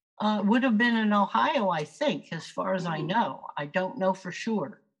 Would have been in Ohio, I think, as far as I know. I don't know for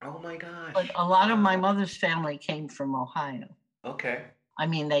sure. Oh, my gosh. But a lot of my mother's family came from Ohio. Okay. I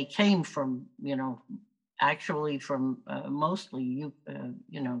mean, they came from, actually from mostly,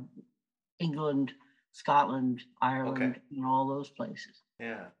 England, Scotland, Ireland, all those places.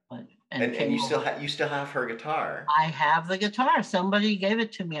 Yeah. But And came you over. you still have her guitar. I have the guitar. Somebody gave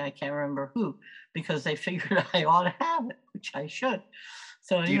it to me. I can't remember who, because they figured I ought to have it, which I should.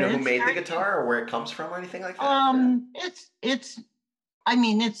 So Do you know anyway, who it's made the very guitar or where it comes from or anything like that? it's I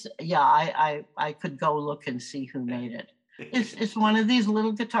mean, it's, yeah, I could go look and see who made it. It's one of these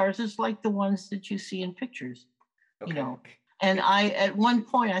little guitars. It's like the ones that you see in pictures, you Okay. know. And at one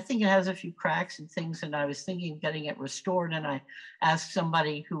point, I think it has a few cracks and things, and I was thinking of getting it restored. And I asked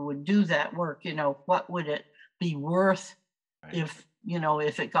somebody who would do that work, what would it be worth Right. if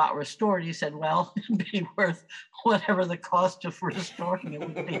it got restored? He said, well, it'd be worth whatever the cost of restoring it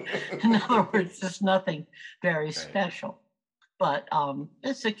would be. In other words, it's nothing very Right. special. But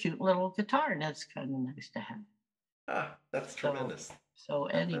it's a cute little guitar, and it's kind of nice to have. Ah, that's tremendous. So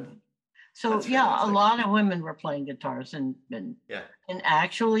anyway, That's yeah, a fantastic. lot of women were playing guitars, and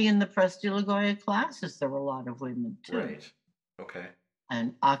actually in the Press de la Goya classes, there were a lot of women too. Right. Okay.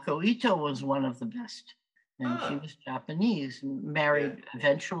 And Ako Ito was one of the best, and she was Japanese,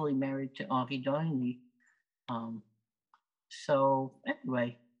 eventually married to Henri Doigny. So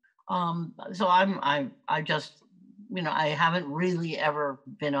anyway, so I just, I haven't really ever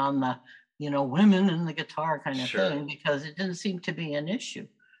been on the, women and the guitar kind of thing, because it didn't seem to be an issue,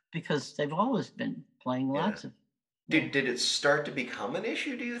 because they've always been playing lots of. Did it start to become an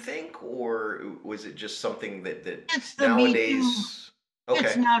issue, do you think, or was it just something that it's the nowadays? Okay.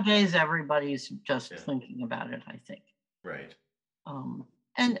 It's nowadays everybody's just thinking about it, I think. Right.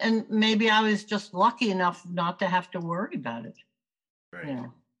 And maybe I was just lucky enough not to have to worry about it. Right.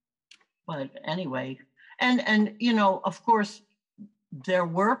 But anyway, and of course, there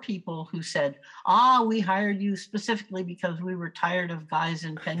were people who said, we hired you specifically because we were tired of guys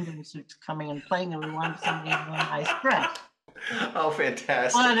in penguin suits coming and playing, and we wanted somebody in a nice dress. Oh,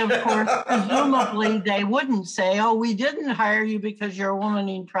 fantastic. But of course, presumably they wouldn't say, we didn't hire you because you're a woman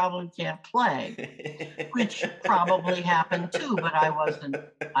and you probably can't play, which probably happened too, but I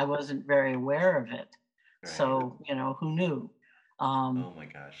wasn't very aware of it. Right. So, who knew? Oh my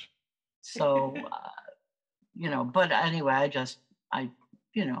gosh. So, but anyway,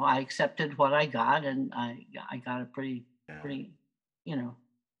 I accepted what I got, and I got a pretty,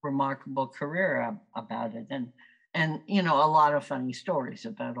 remarkable career about it. And a lot of funny stories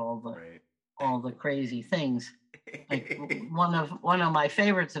about all the crazy things. Like one of my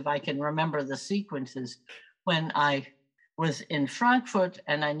favorites, if I can remember the sequences, when I was in Frankfurt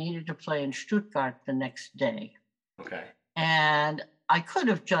and I needed to play in Stuttgart the next day. Okay. And I could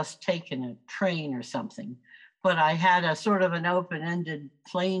have just taken a train or something, but I had a sort of an open-ended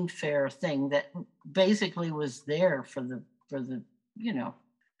plane fare thing that basically was there for the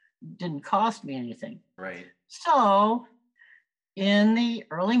didn't cost me anything. Right. So in the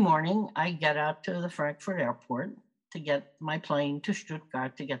early morning, I get out to the Frankfurt airport to get my plane to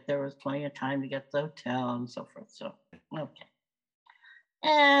Stuttgart. To get there was plenty of time to get to the hotel and so forth. So, okay.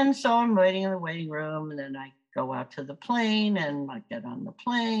 And so I'm waiting in the waiting room, and then I go out to the plane, and I get on the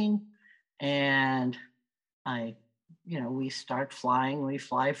plane, and we start flying. We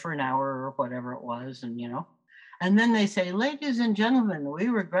fly for an hour or whatever it was, and then they say, ladies and gentlemen, we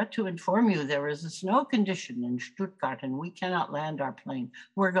regret to inform you there is a snow condition in Stuttgart and we cannot land our plane.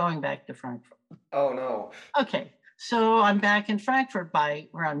 We're going back to Frankfurt. Oh, no. Okay, so I'm back in Frankfurt by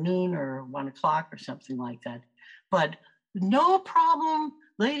around noon or 1 o'clock or something like that. But no problem,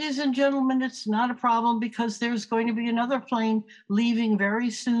 ladies and gentlemen, it's not a problem, because there's going to be another plane leaving very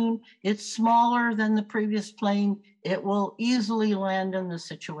soon. It's smaller than the previous plane. It will easily land in the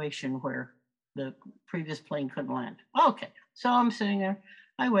situation where the previous plane couldn't land. Okay, so I'm sitting there,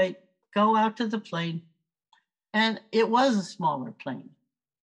 I wait, go out to the plane, and it was a smaller plane.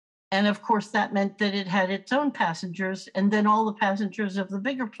 And of course, that meant that it had its own passengers, and then all the passengers of the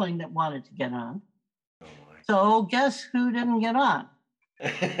bigger plane that wanted to get on. Oh, so guess who didn't get on?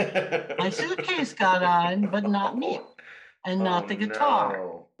 My suitcase got on, but not me, and not the guitar.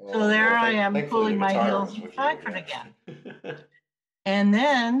 No. So there I am, pulling my heels in Frankfurt again. And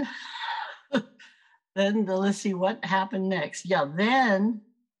then let's see what happened next. Yeah, then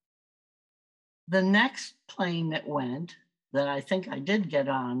the next plane that went, that I think I did get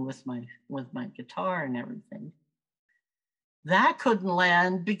on with my guitar and everything, that couldn't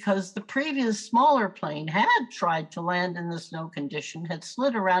land because the previous smaller plane had tried to land in the snow condition, had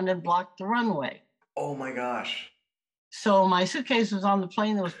slid around and blocked the runway. Oh my gosh. So my suitcase was on the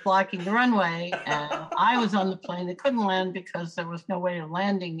plane that was blocking the runway, and I was on the plane that couldn't land because there was no way of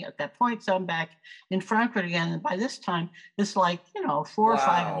landing at that point. So I'm back in Frankfurt again. And by this time, it's like, 4 or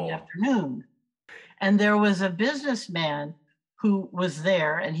 5 in the afternoon. And there was a businessman who was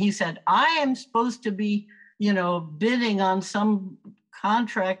there, and he said, I am supposed to be, bidding on some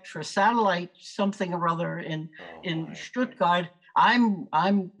contract for satellite something or other in Stuttgart. I'm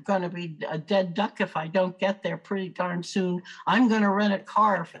going to be a dead duck if I don't get there pretty darn soon. I'm going to rent a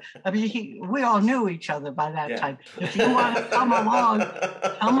car. I mean, we all knew each other by that time. If you want to come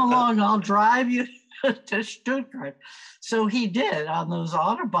along, I'll drive you to Stuttgart. So he did on those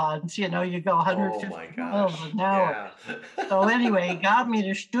Autobahns. You know, you go 150 miles an hour. Yeah. So anyway, he got me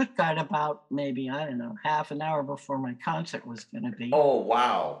to Stuttgart about maybe, I don't know, half an hour before my concert was going to be. Oh,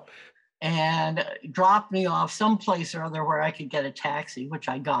 wow. And dropped me off someplace or other where I could get a taxi, which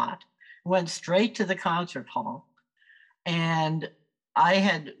I got. Went straight to the concert hall. And I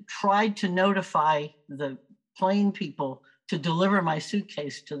had tried to notify the plane people to deliver my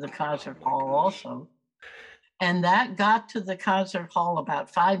suitcase to the concert hall also. And that got to the concert hall about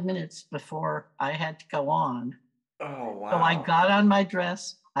 5 minutes before I had to go on. Oh, wow. So I got on my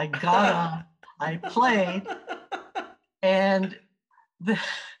dress, I got on, I played, and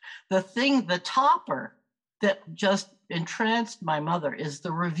the topper that just entranced my mother is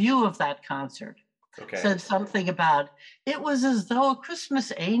the review of that concert. Okay. Said something about, it was as though a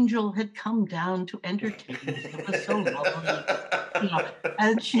Christmas angel had come down to entertain us. It was so lovely. You know,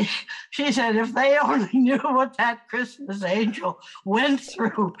 and she said, if they only knew what that Christmas angel went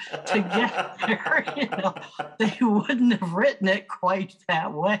through to get there, you know, they wouldn't have written it quite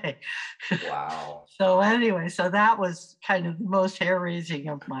that way. Wow. So anyway, so that was kind of the most hair-raising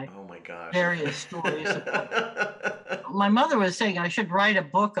of my various stories. My mother was saying I should write a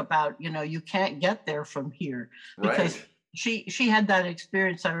book about, you know, you can't get there from here, because she had that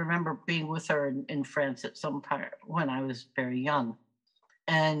experience. I remember being with her in France at some part when I was very young,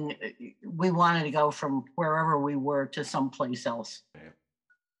 and we wanted to go from wherever we were to someplace else.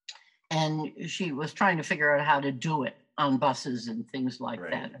 And she was trying to figure out how to do it on buses and things like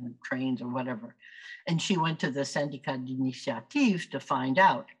that, and trains or whatever. And she went to the Syndicat d'Initiative to find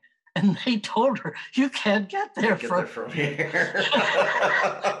out. And they told her, you can't get there from here.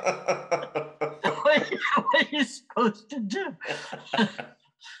 What are you supposed to do?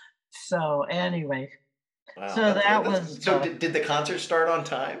 So anyway, wow, so that was... So did the concert start on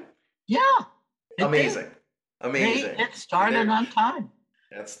time? Yeah. Amazing. It started on time.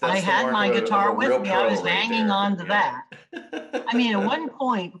 I had my guitar with me. I was hanging on to that. I mean, at one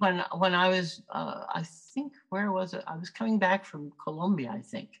point when I was, I think, where was it? I was coming back from Colombia, I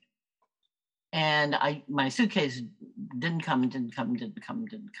think. And my suitcase didn't come.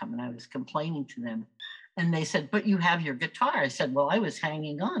 And I was complaining to them. And they said, but you have your guitar. I said, well, I was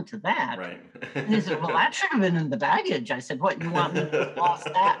hanging on to that. Right. And they said, well, that should have been in the baggage. I said, what, you want me to lost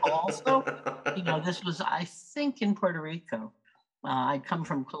that also? You know, this was, I think, in Puerto Rico. I'd come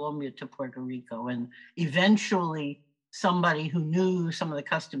from Colombia to Puerto Rico. And eventually somebody who knew some of the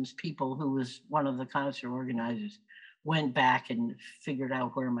customs people, who was one of the concert organizers, went back and figured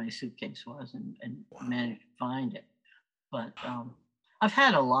out where my suitcase was and managed to find it. But I've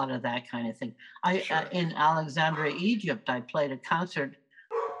had a lot of that kind of thing. In Alexandria, Egypt, I played a concert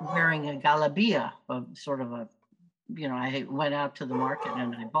wearing a galabia, I went out to the market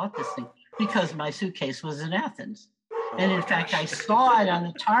and I bought this thing because my suitcase was in Athens. And in fact, I saw it on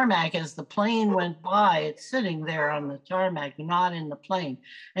the tarmac as the plane went by. It's sitting there on the tarmac, not in the plane.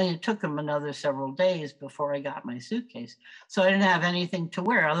 And it took them another several days before I got my suitcase. So I didn't have anything to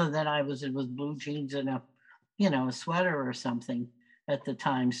wear other than it was blue jeans and a sweater or something at the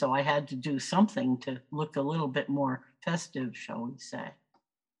time. So I had to do something to look a little bit more festive, shall we say.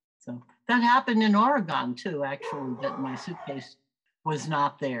 So that happened in Oregon too, actually, that my suitcase was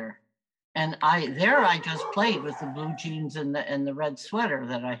not there. And I just played with the blue jeans and the red sweater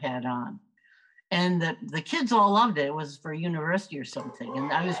that I had on. And the kids all loved it. It was for university or something.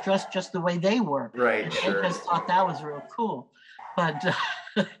 And I was dressed just the way they were. Right, and sure. They just thought that was real cool. But,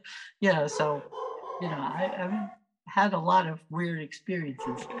 I had a lot of weird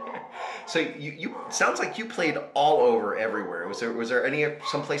experiences. So you sounds like you played all over everywhere. Was there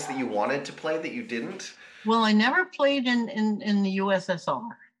some place that you wanted to play that you didn't? Well, I never played in the USSR.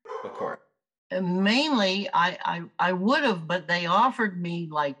 Of course. Mainly, I would have, but they offered me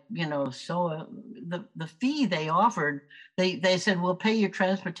the fee they offered, they said, we'll pay your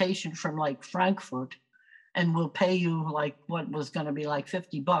transportation from Frankfurt, and we'll pay you what was going to be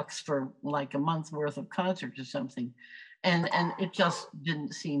 $50 for a month's worth of concerts or something. And it just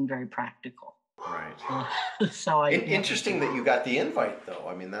didn't seem very practical. Right. So interesting that you got the invite, though.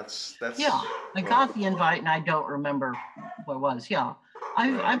 I mean, that's yeah. I got the invite, and I don't remember what it was. Yeah,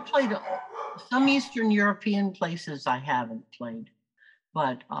 I played some Eastern European places. I haven't played,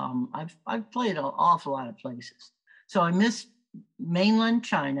 but I've played an awful lot of places. So I missed mainland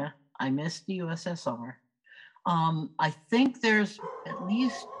China. I missed the USSR. I think there's at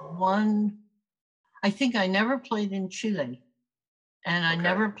least one. I think I never played in Chile, and I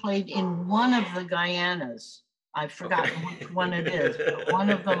never played in one of the Guyanas. I've forgotten which one it is, but one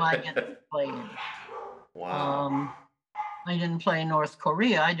of them I get to play in. Wow. I didn't play in North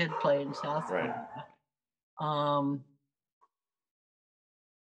Korea. I did play in South Korea.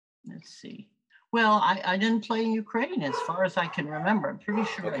 Let's see. Well, I didn't play in Ukraine as far as I can remember. I'm pretty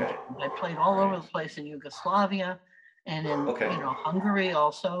sure I played all over the place in Yugoslavia and in Hungary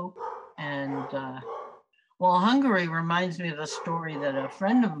also. And well, Hungary reminds me of a story that a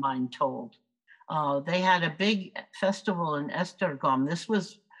friend of mine told. They had a big festival in Esztergom. This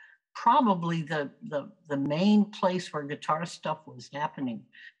was probably the main place where guitar stuff was happening.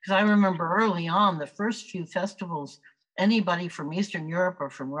 Because I remember early on, the first few festivals, anybody from Eastern Europe or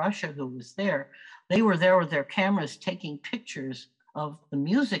from Russia who was there, they were there with their cameras taking pictures of the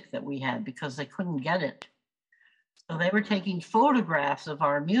music that we had because they couldn't get it. So they were taking photographs of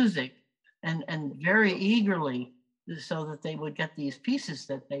our music and very eagerly so that they would get these pieces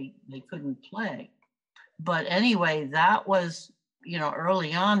that they couldn't play. But anyway, that was,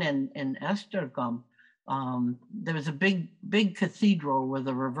 early on in Esztergom. There was a big cathedral with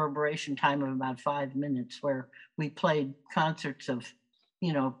a reverberation time of about 5 minutes where we played concerts of,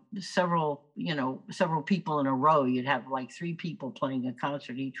 several people in a row. You'd have like 3 people playing a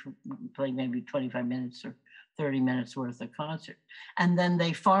concert, each playing maybe 25 minutes or 30 minutes worth of concert. And then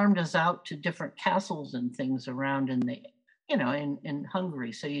they farmed us out to different castles and things around in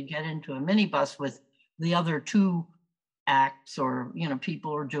Hungary. So you get into a minibus with the other 2 acts or,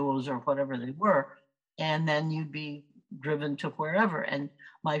 people or duos or whatever they were. And then you'd be driven to wherever. And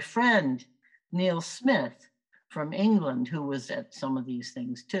my friend, Neil Smith from England, who was at some of these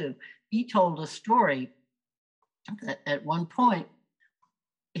things too, he told a story that at one point,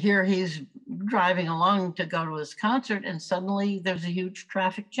 here he's driving along to go to his concert, and suddenly there's a huge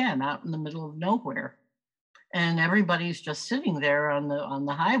traffic jam out in the middle of nowhere. And everybody's just sitting there on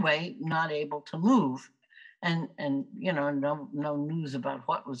the highway, not able to move. And no news about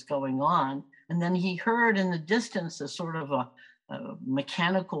what was going on. And then he heard in the distance a sort of a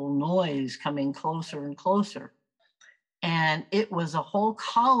mechanical noise coming closer and closer. And it was a whole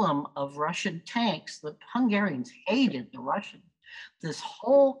column of Russian tanks. The Hungarians hated the Russians. This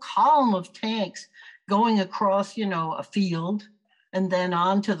whole column of tanks going across, a field and then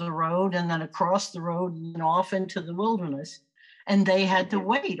onto the road and then across the road and off into the wilderness. And they had to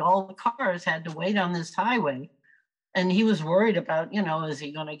wait. All the cars had to wait on this highway. And he was worried about, is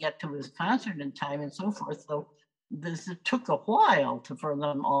he going to get to his concert in time and so forth. So it took a while for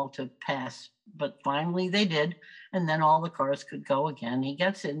them all to pass. But finally they did. And then all the cars could go again. He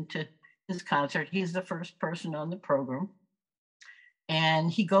gets into his concert. He's the first person on the program.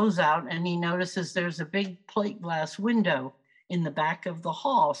 And he goes out and he notices there's a big plate glass window in the back of the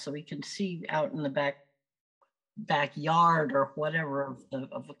hall. So he can see out in the backyard or whatever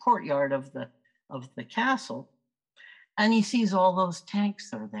of the courtyard of the castle. And he sees all those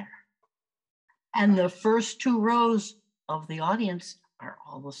tanks that are there. And the first 2 rows of the audience are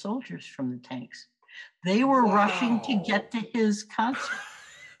all the soldiers from the tanks. They were rushing to get to his concert.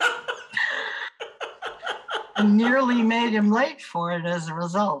 And nearly made him late for it as a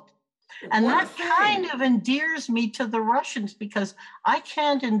result. And that kind of endears me to the Russians because I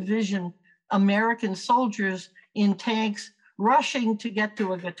can't envision American soldiers in tanks rushing to get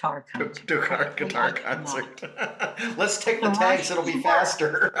to a guitar concert. Guitar concert. Let's take the tanks, it'll be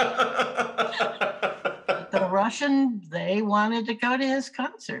faster. The Russian, they wanted to go to his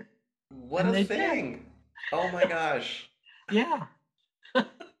concert. What a thing. Did. Oh my gosh. Yeah.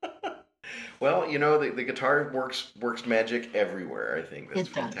 Well, the guitar works magic everywhere. I think that's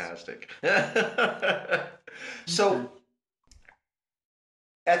fantastic. So,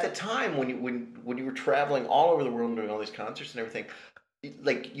 at the time when you were traveling all over the world and doing all these concerts and everything,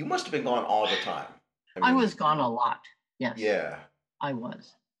 like you must have been gone all the time. I was gone a lot. Yes. Yeah. I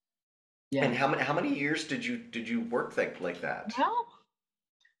was. Yeah. And how many years did you work like that? Well,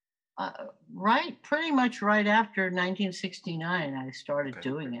 pretty much right after 1969, I started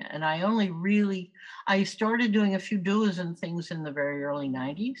doing it. And I started doing a few duos and things in the very early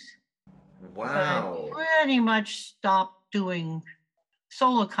 90s. Wow. But I pretty much stopped doing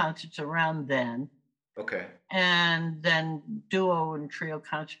solo concerts around then. Okay. And then duo and trio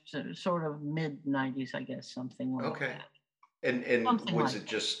concerts sort of mid 90s, I guess, something like that. And was it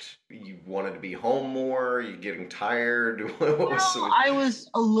just you wanted to be home more? Are you getting tired? I was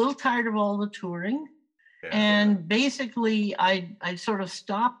a little tired of all the touring. Yeah. And basically, I sort of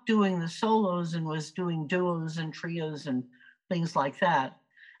stopped doing the solos and was doing duos and trios and things like that.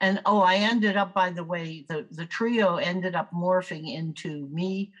 And I ended up, by the way, the trio ended up morphing into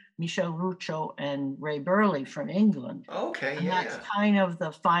me, Michel Ruccio, and Ray Burley from England. Okay, and yeah. that's kind of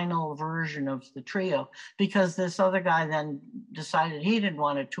the final version of the trio, because this other guy then decided he didn't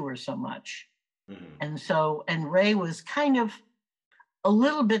want to tour so much. Mm-hmm. And Ray was kind of a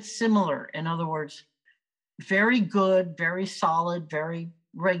little bit similar. In other words, very good, very solid, very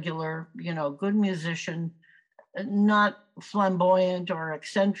regular, good musician, not flamboyant or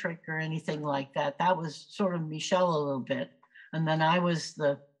eccentric or anything like that. That was sort of Michel a little bit. And then I was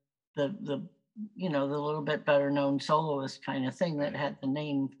the little bit better known soloist kind of thing that had the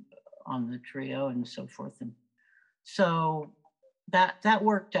name on the trio and so forth. And so that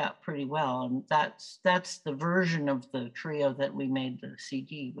worked out pretty well. And that's the version of the trio that we made the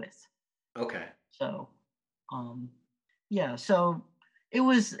CD with. Okay. So, yeah, so it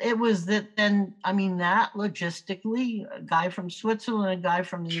was that then, I mean, that logistically, a guy from Switzerland, a guy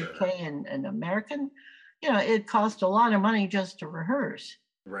from the Sure. UK, and an American, it cost a lot of money just to rehearse.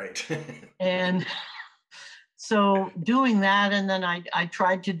 Right. And so doing that, and then I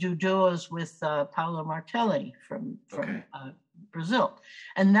tried to do duos with Paolo Martelli from Okay. Brazil,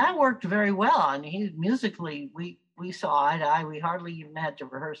 and that worked very well. And musically, we saw eye to eye. We hardly even had to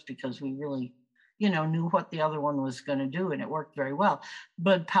rehearse because we really, knew what the other one was going to do, and it worked very well.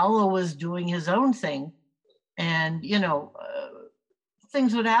 But Paolo was doing his own thing, and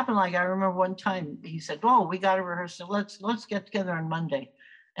things would happen. Like I remember one time he said, "Oh, we got to rehearse. So let's get together on Monday."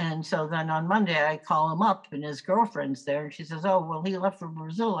 And so then on Monday, I call him up, and his girlfriend's there, and she says, "Oh, well, he left for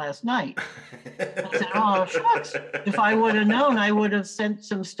Brazil last night." I said, "Oh, shucks! If I would have known, I would have sent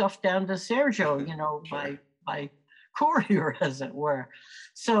some stuff down to Sergio, Sure. by courier, as it were."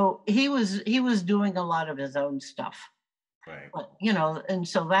 So he was doing a lot of his own stuff, Right. but and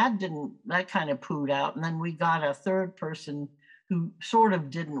so that kind of pooed out, and then we got a third person who sort of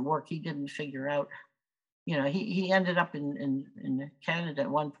didn't work. He didn't figure out. He ended up in Canada at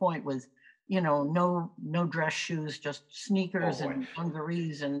one point with, no dress shoes, just sneakers and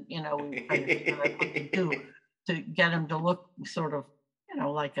dungarees, and we tried to figure out what to do to get him to look sort of,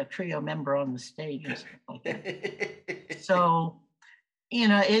 like a trio member on the stage and stuff like that. So,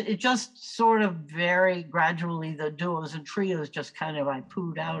 it just sort of very gradually, the duos and trios just kind of, I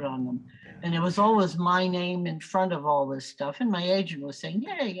pooed out on them. And it was always my name in front of all this stuff. And my agent was saying,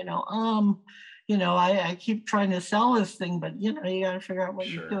 "Yeah, I keep trying to sell this thing, but you got to figure out what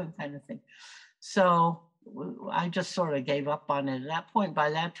Sure. you're doing," kind of thing. So I just sort of gave up on it at that point.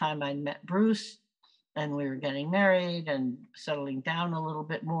 By that time, I met Bruce, and we were getting married and settling down a little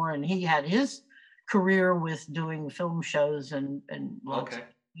bit more. And he had his career with doing film shows and lots, Okay.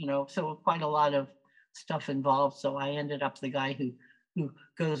 so quite a lot of stuff involved. So I ended up the guy who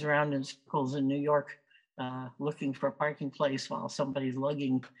goes around in circles in New York, looking for a parking place while somebody's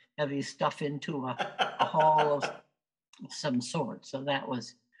lugging heavy stuff into a hall of some sort. So that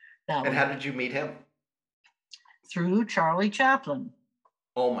was. And how did you meet him? Through Charlie Chaplin.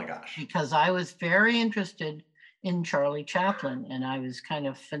 Oh my gosh. Because I was very interested in Charlie Chaplin, and I was kind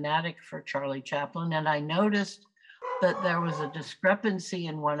of fanatic for Charlie Chaplin. And I noticed that there was a discrepancy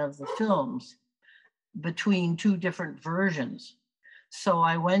in one of the films between two different versions. So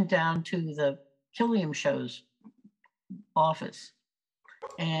I went down to the Killiam Show's office,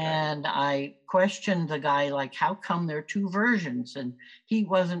 and I questioned the guy, like, how come there are two versions? And he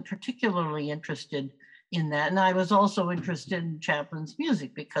wasn't particularly interested in that. And I was also interested in Chaplin's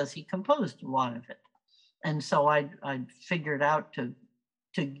music because he composed a lot of it. And so I figured out to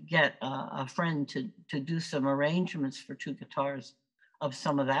get a friend to do some arrangements for two guitars of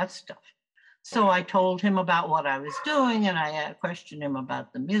some of that stuff. So I told him about what I was doing, and I questioned him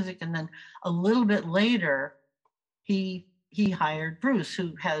about the music. And then a little bit later, he hired Bruce,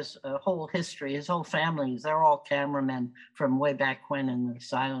 who has a whole history. His whole family, they're all cameramen from way back when in the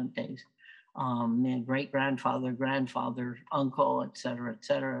silent days. Great-grandfather, grandfather, uncle, et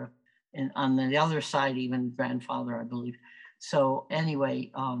cetera, and on the other side, even grandfather, I believe. So anyway,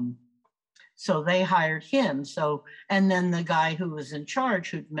 so they hired him. So, and then the guy who was in charge,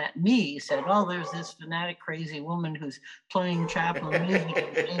 who'd met me, said, "Oh, there's this fanatic, crazy woman who's playing Chaplin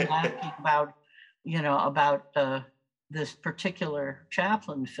music and asking about this particular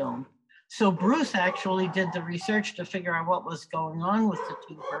Chaplin film." So Bruce actually did the research to figure out what was going on with the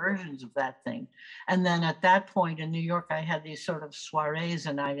two versions of that thing. And then at that point in New York, I had these sort of soirees,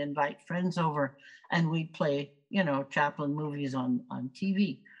 and I'd invite friends over, and we'd play, Chaplin movies on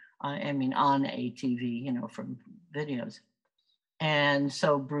TV. On a TV, from videos. And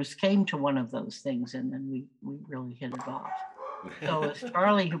so Bruce came to one of those things, and then we really hit it off. So it was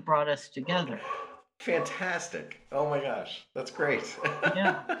Charlie who brought us together. Fantastic. Oh my gosh. That's great.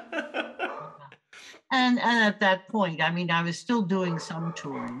 Yeah. And at that point, I mean, I was still doing some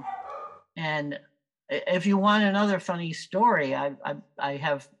touring. And if you want another funny story, I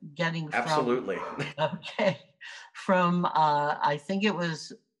have getting from Absolutely. okay from I think it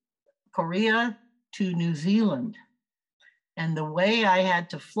was Korea to New Zealand. And the way I had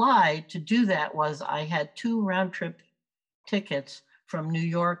to fly to do that was I had 2 round trip tickets from New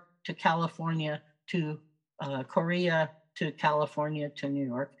York to California to Korea to California to New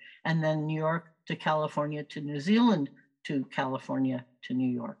York, and then New York to California to New Zealand to California to New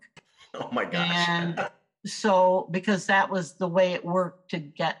York. Oh my gosh. And so, because that was the way it worked to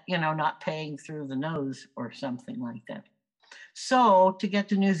get, not paying through the nose or something like that. So to get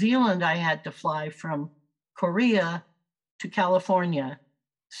to New Zealand, I had to fly from Korea to California,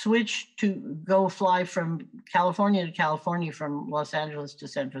 switch to go fly from California to California, from Los Angeles to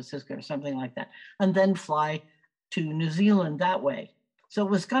San Francisco or something like that, and then fly to New Zealand that way. So it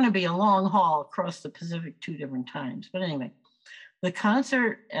was going to be a long haul across the Pacific 2 different times. But anyway, the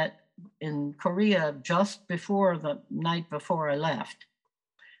concert in Korea, just before the night before I left,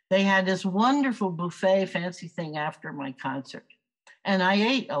 they had this wonderful buffet fancy thing after my concert. And I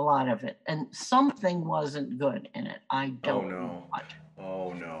ate a lot of it, and something wasn't good in it. I don't know what.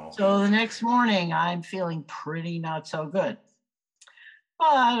 Oh no. So the next morning, I'm feeling pretty not so good.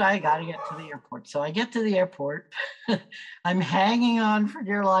 But I got to get to the airport. So I get to the airport. I'm hanging on for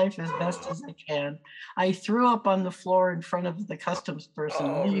dear life as best as I can. I threw up on the floor in front of the customs person.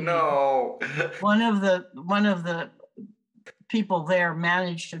 Oh no. One of the people there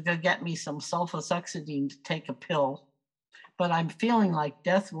managed to go get me some sulfacetamide to take a pill. But I'm feeling like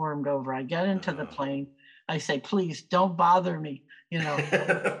death wormed over. I get into the plane. I say, please don't bother me, and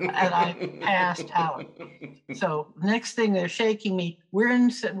I passed out. So next thing, they're shaking me. We're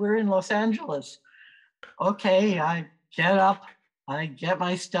in Los Angeles. Okay, I get up, I get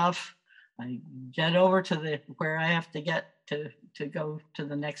my stuff, I get over to where I have to get to go to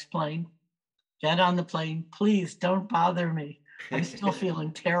the next plane. Get on the plane. Please don't bother me. I'm still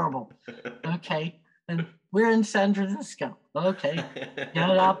feeling terrible. Okay. And we're in San Francisco. Okay, get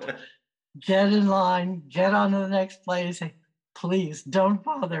up, get in line, get on to the next plane, say, please don't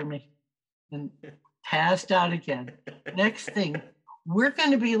bother me. And passed out again. Next thing, we're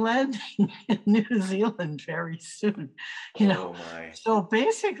going to be landing in New Zealand very soon. Oh my. So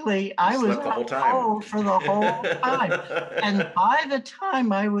basically, I was out for the whole time. And by the time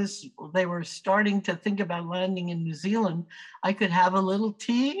they were starting to think about landing in New Zealand, I could have a little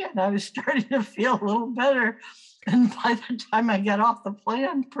tea and I was starting to feel a little better. And by the time I got off the plane,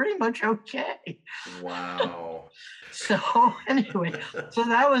 I'm pretty much okay. Wow. So anyway, so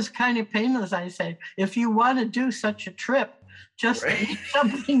that was kind of painless. I said, if you want to do such a trip, just eat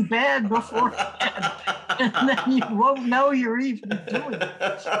something bad beforehand, and then you won't know you're even doing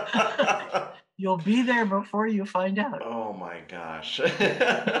it. You'll be there before you find out. Oh my gosh.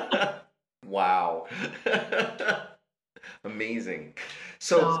 Wow. Amazing.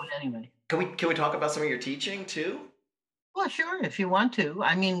 So anyway. Can we talk about some of your teaching too? Well, sure, if you want to.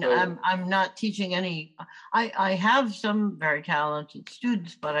 I mean, I'm not teaching any. I have some very talented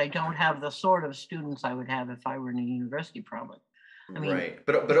students, but I don't have the sort of students I would have if I were in a university, probably. I mean, right,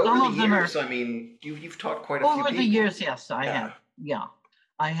 but over the years, I mean, you've taught quite a few people. Over the years, yes, I have. Yeah,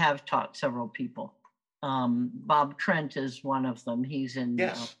 I have taught several people. Bob Trent is one of them. He's in.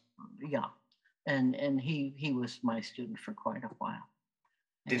 Yes. And he was my student for quite a while.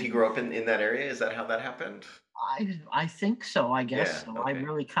 Did he grow up in that area? Is that how that happened? I think so, I guess. Yeah, so. okay. I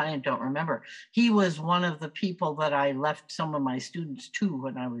really kind of don't remember. He was one of the people that I left some of my students to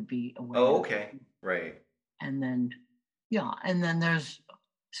when I would be away. Oh, okay. Right. And then, and then there's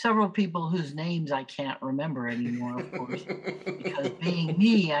several people whose names I can't remember anymore, of course, because being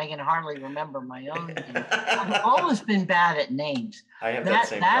me, I can hardly remember my own name. I've always been bad at names. I have that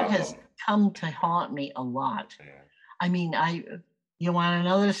same problem. That has come to haunt me a lot. Yeah. I mean, you want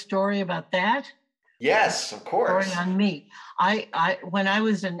another story about that? Yes, of course. Story on me. I when I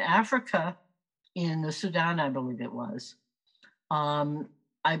was in Africa, in the Sudan, I believe it was,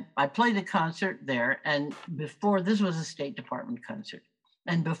 I played a concert there, and before, this was a State Department concert,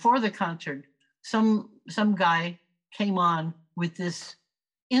 and before the concert, some guy came on with this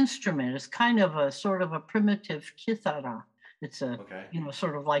instrument. It's kind of a sort of a primitive kithara. It's a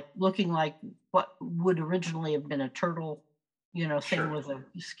sort of like looking like what would originally have been a turtle, thing with a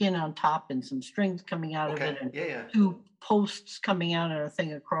skin on top and some strings coming out of it, and 2 posts coming out and a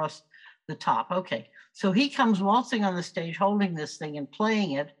thing across the top. Okay, so he comes waltzing on the stage holding this thing and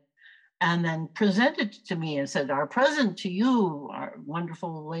playing it, and then presented it to me and said, "Our present to you, our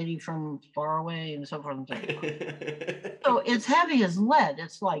wonderful lady from far away," and so forth and so forth. So it's heavy as lead.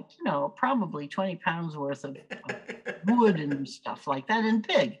 It's like, probably 20 pounds worth of wood and stuff like that, and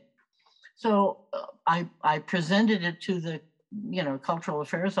big. So I presented it to the, cultural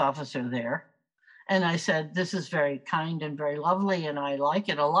affairs officer there. And I said, "This is very kind and very lovely, and I like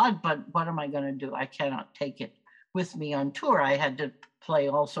it a lot, but what am I going to do? I cannot take it with me on tour. I had to play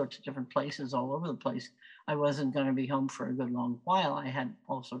all sorts of different places all over the place. I wasn't going to be home for a good long while. I had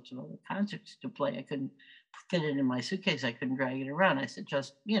all sorts of other concerts to play. I couldn't fit it in my suitcase. I couldn't drag it around." I said,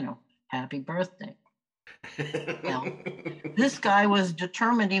 "Just, happy birthday." Now, this guy was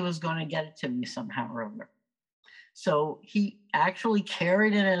determined he was going to get it to me somehow or other. So he actually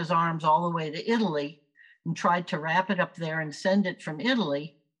carried it in his arms all the way to Italy and tried to wrap it up there and send it from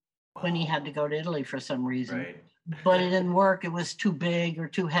Italy when he had to go to Italy for some reason. Right. But it didn't work. It was too big or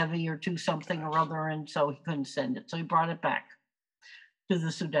too heavy or too something or other, and so he couldn't send it. So he brought it back to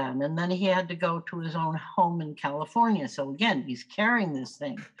the Sudan. And then he had to go to his own home in California. So again, he's carrying this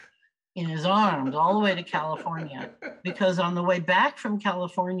thing in his arms all the way to California, because on the way back from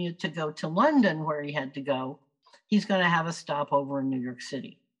California to go to London, where he had to go, he's going to have a stopover in New York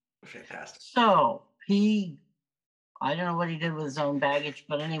City. Fantastic. So I don't know what he did with his own baggage,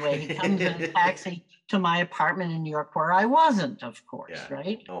 but anyway, he comes in a taxi to my apartment in New York, where I wasn't, of course,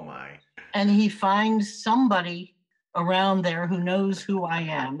 right? Oh my. And he finds somebody around there who knows who I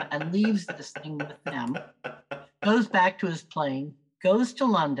am and leaves this thing with them, goes back to his plane, goes to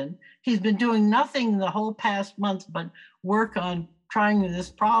London. He's been doing nothing the whole past month but work on trying this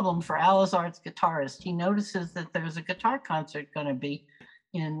problem for Alice Art's guitarist. He notices that there's a guitar concert going to be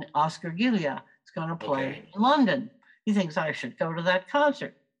in Oscar Gilia. It's going to play in London. He thinks I should go to that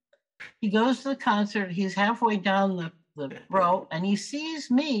concert. He goes to the concert. He's halfway down the row, and he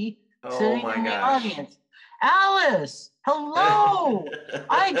sees me sitting in the audience. "Alice, hello.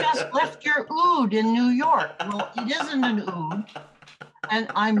 I just left your oud in New York." Well, it isn't an oud. And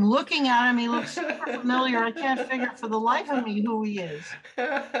I'm looking at him. He looks super familiar. I can't figure for the life of me who he is.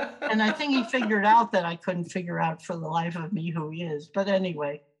 And I think he figured out that I couldn't figure out for the life of me who he is. But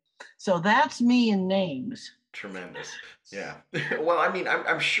anyway, so that's me in names. Tremendous. Yeah. Well, I mean,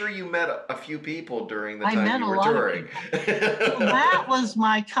 I'm sure you met a few people during the time you were touring. So that was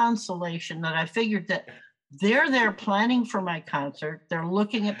my consolation, that I figured that they're there planning for my concert. They're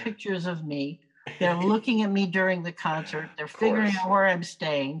looking at pictures of me. They're looking at me during the concert. They're figuring out where I'm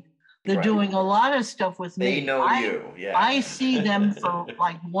staying. They're doing a lot of stuff with me. They know you. Yeah. I see them for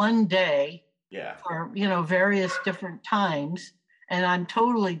like one day. Yeah. For, various different times. And I'm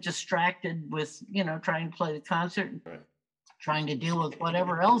totally distracted with, trying to play the concert, trying to deal with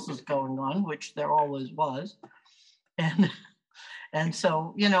whatever else is going on, which there always was. And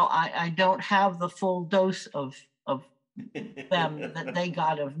so, I don't have the full dose of them that they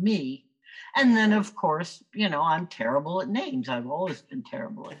got of me. And then, of course, I'm terrible at names. I've always been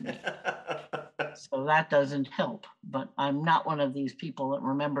terrible at names. So that doesn't help. But I'm not one of these people that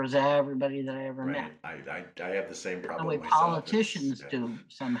remembers everybody that I ever met. I have the same problem. The way politicians do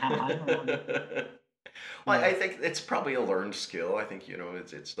somehow. I don't know. Well, I think it's probably a learned skill. I think,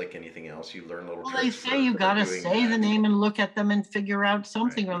 it's like anything else. You learn little tricks. Well, they say you got to say the name and look at them and figure out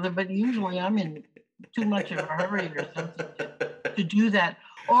something or other. But usually I'm in too much of a hurry or something to do that.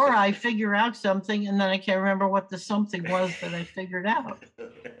 Or I figure out something and then I can't remember what the something was that I figured out.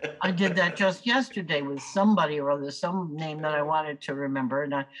 I did that just yesterday with somebody or other, some name that I wanted to remember.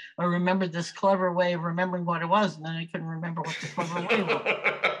 And I remembered this clever way of remembering what it was, and then I couldn't remember what the clever way was.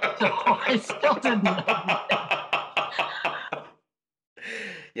 So I still didn't know.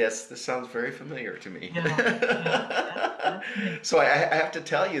 Yes, this sounds very familiar to me. Yeah. So I have to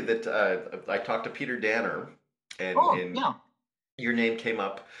tell you that I talked to Peter Danner, and your name came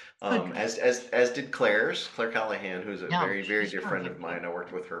up, as did Claire Callahan, who's a very, very dear friend of mine. I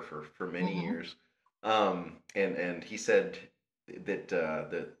worked with her for many years. And he said that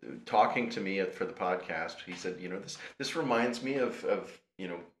talking to me for the podcast, he said, this reminds me of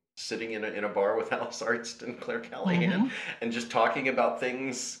sitting in a bar with Alice Arzt and Claire Callahan and just talking about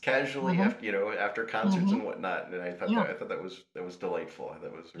things casually after concerts and whatnot. And I thought that was delightful.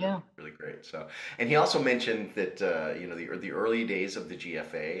 That was really great. So, and he also mentioned that the early days of the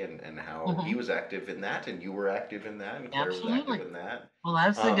GFA and how he was active in that, and you were active in that, and Claire was active in that. Well,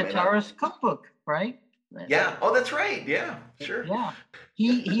 that's the Guitarist Cookbook, right? Yeah. Oh, that's right. Yeah. Sure. Yeah.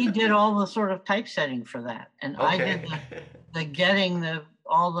 He did all the sort of typesetting for that, and I did the getting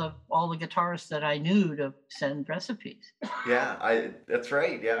all the guitarists that I knew to send recipes. Yeah, that's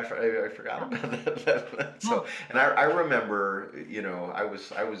right. Yeah, I forgot about that. So, and I remember, I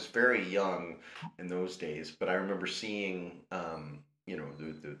was very young in those days, but I remember seeing,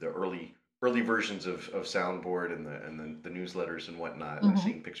 the early versions of Soundboard and the newsletters and whatnot, and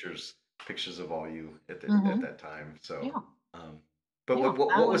seeing pictures of all you at that time. So, but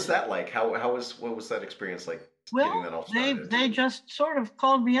what was that like? What was that experience like? Getting that all started? They just sort of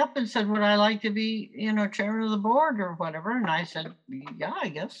called me up and said, would I like to be, chairman of the board or whatever? And I said, yeah, I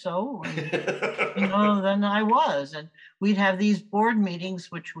guess so. And, then I was. And we'd have these board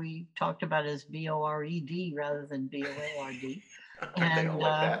meetings, which we talked about as BORED rather than BOARD. And, we'd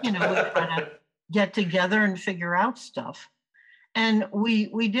try to get together and figure out stuff. And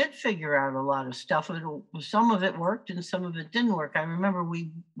we did figure out a lot of stuff. Some of it worked and some of it didn't work. I remember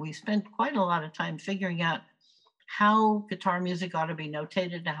we spent quite a lot of time figuring out how guitar music ought to be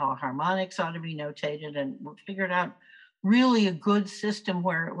notated and how harmonics ought to be notated, and we figured out really a good system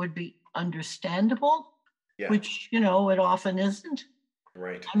where it would be understandable, which, it often isn't.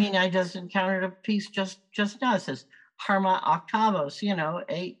 Right. I mean, I just encountered a piece just now. It says octavos,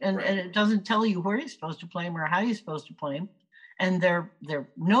 8, and it doesn't tell you where you're supposed to play them or how you're supposed to play them. And they're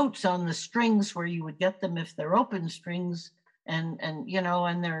notes on the strings where you would get them if they're open strings, and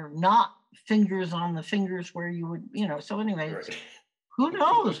they're not fingers on the fingers where you would, so anyway, who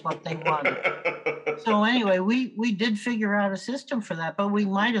knows what they wanted. So anyway, we did figure out a system for that, but we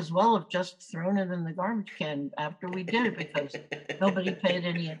might as well have just thrown it in the garbage can after we did it because nobody paid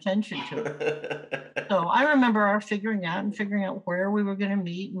any attention to it. So I remember our figuring out where we were going to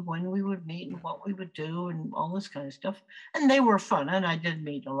meet and when we would meet and what we would do and all this kind of stuff. And they were fun. And I did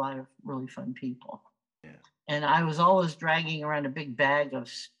meet a lot of really fun people. And I was always dragging around a big bag of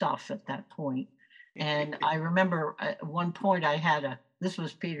stuff at that point. And I remember at one point this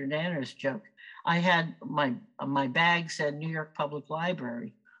was Peter Danner's joke. I had my bag said New York Public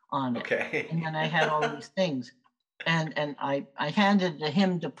Library on it. Okay. And then I had all these things. And I handed to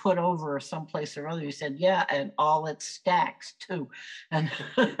him to put over someplace or other. He said, yeah, and all its stacks too. And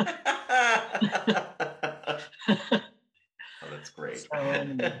oh, that's great. So,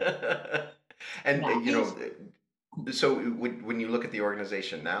 anyway. And so when you look at the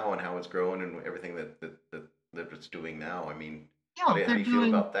organization now and how it's grown and everything that it's doing now, I mean, how do you feel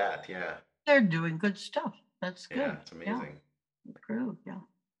about that? Yeah, they're doing good stuff. That's good. Yeah, it's amazing. True. Yeah.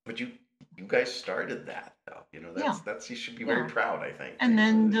 But you guys started that, though. That's you should be very proud, I think. And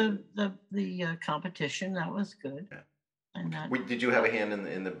then the competition, that was good. Yeah. And that, did you have a hand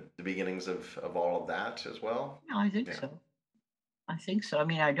in the beginnings of all of that as well? Yeah, I think so. I think so. I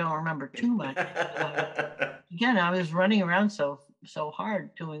mean, I don't remember too much. Again, I was running around so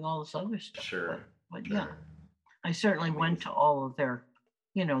hard doing all this other stuff. Sure. But yeah, I certainly went to all of their,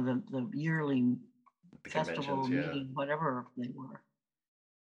 the yearly festival meeting, whatever they were.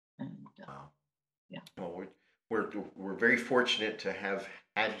 And wow. Yeah. Well, we're very fortunate to have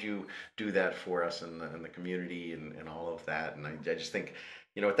had you do that for us in the community and all of that. And I just think,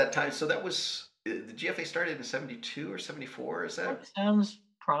 at that time, so that was. The GFA started in 72 or 74, is that? Sounds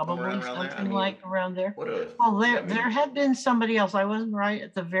probably something like around there. Well, there had been somebody else. I wasn't right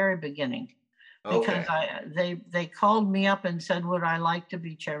at the very beginning because they called me up and said, would I like to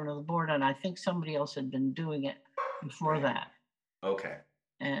be chairman of the board? And I think somebody else had been doing it before that. Okay.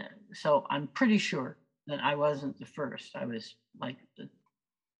 And so I'm pretty sure that I wasn't the first. I was like the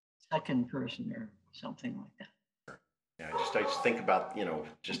second person or something like that. Yeah, I just think about,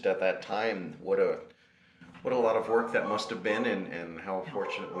 just at that time, what a lot of work that must have been, and how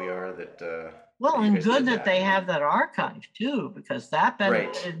fortunate we are that. Well, and good that they have that archive too, because that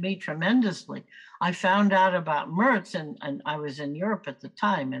benefited me tremendously. I found out about Mertz, and I was in Europe at the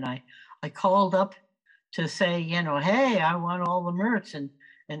time, and I called up to say, hey, I want all the Mertz, and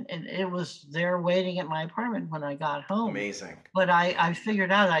it was there waiting at my apartment when I got home. Amazing. But I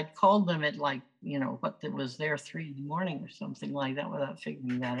figured out I'd called them at like, was there 3 a.m. or something like that without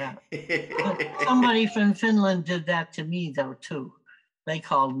figuring that out. But somebody from Finland did that to me though too. They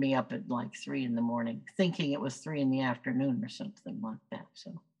called me up at like 3 a.m, thinking it was 3 p.m. or something like that.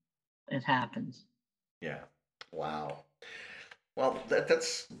 So it happens. Yeah. Wow. Well,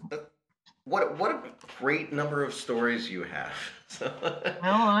 that's what a great number of stories you have. So,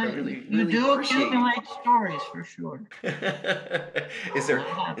 well, you do accumulate stories for sure. Is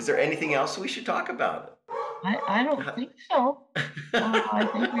there anything else we should talk about? I don't think so. I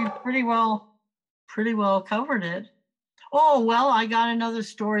think we've pretty well covered it. Oh well, I got another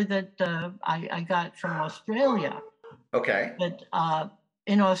story that I got from Australia. Okay. But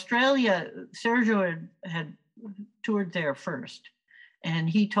in Australia, Sergio had toured there first. And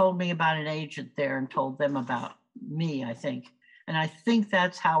he told me about an agent there and told them about me, I think. And I think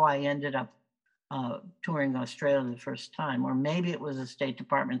that's how I ended up touring Australia the first time, or maybe it was a State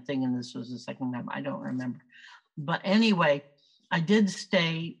Department thing and this was the second time. I don't remember. But anyway, I did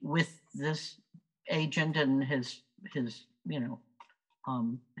stay with this agent and his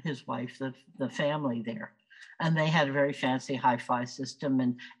wife, the family there. And they had a very fancy hi-fi system,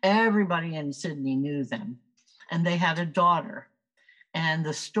 and everybody in Sydney knew them. And they had a daughter. And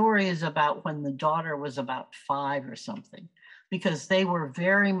the story is about when the daughter was about 5 or something, because they were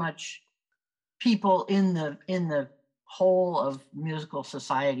very much people in the whole of musical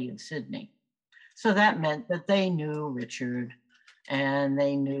society in Sydney. So that meant that they knew Richard, and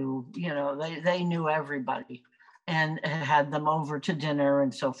they knew, they knew everybody, and had them over to dinner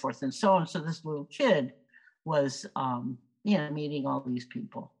and so forth and so on. So this little kid was, meeting all these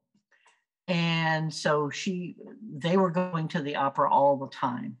people. And so they were going to the opera all the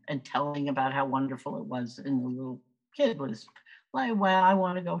time and telling about how wonderful it was. And the little kid was like, well, I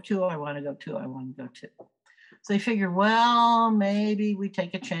want to go too. I want to go too. I want to go too. So they figured, well, maybe we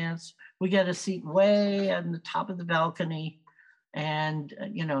take a chance. We get a seat way on the top of the balcony, and,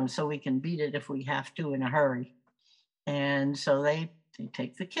 so we can beat it if we have to in a hurry. And so they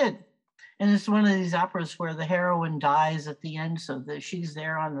take the kid. And it's one of these operas where the heroine dies at the end, so that she's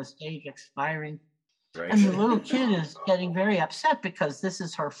there on the stage expiring. Right. And the little kid is getting very upset because this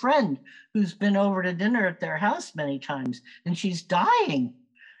is her friend who's been over to dinner at their house many times, and she's dying.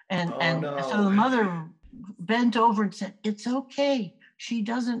 And so the mother bent over and said, "It's okay. She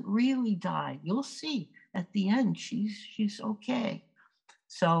doesn't really die. You'll see at the end, she's okay."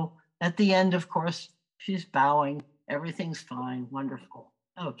 So at the end, of course, she's bowing. Everything's fine. Wonderful.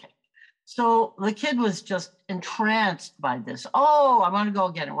 Okay. So the kid was just entranced by this. Oh, I want to go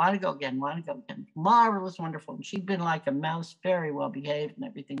again. I want to go again. I want to go again. Marvelous, wonderful. And she'd been like a mouse, very well behaved and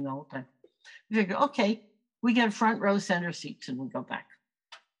everything the whole time. We figured, okay, we get front row center seats and we go back.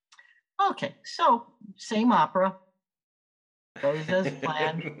 Okay, so same opera. Goes as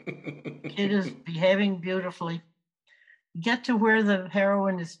planned. Kid is behaving beautifully. Get to where the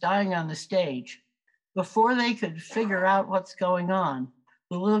heroine is dying on the stage. Before they could figure out what's going on,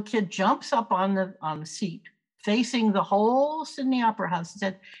 the little kid jumps up on the seat, facing the whole Sydney Opera House, and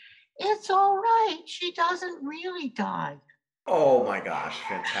said, "It's all right. She doesn't really die." Oh my gosh,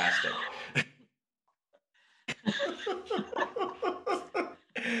 fantastic.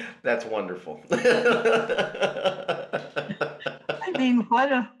 That's wonderful. I mean,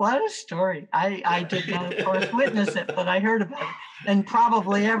 what a story. I did not, of course, witness it, but I heard about it. And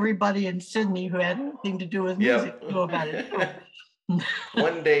probably everybody in Sydney who had anything to do with music knew about it.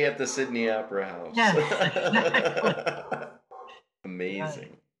 One day at the Sydney Opera House. Yes, exactly.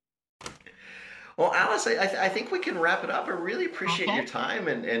 Amazing. Well, Alice, I think we can wrap it up. I really appreciate your time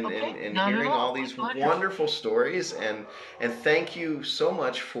and hearing all these wonderful stories, and thank you so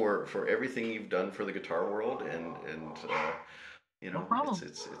much for everything you've done for the guitar world, and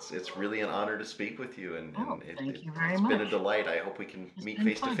it's really an honor to speak with you, and thank you very much. It's been a delight. I hope we can meet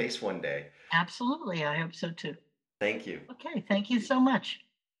face to face one day. Absolutely, I hope so too. Thank you. Okay, thank you so much.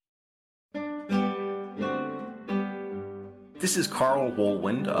 This is Carl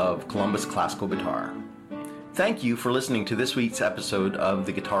Wohlwind of Columbus Classical Guitar. Thank you for listening to this week's episode of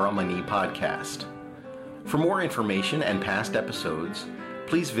the Guitar on My Knee podcast. For more information and past episodes,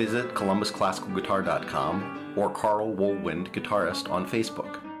 please visit columbusclassicalguitar.com or Carl Wohlwind Guitarist on Facebook.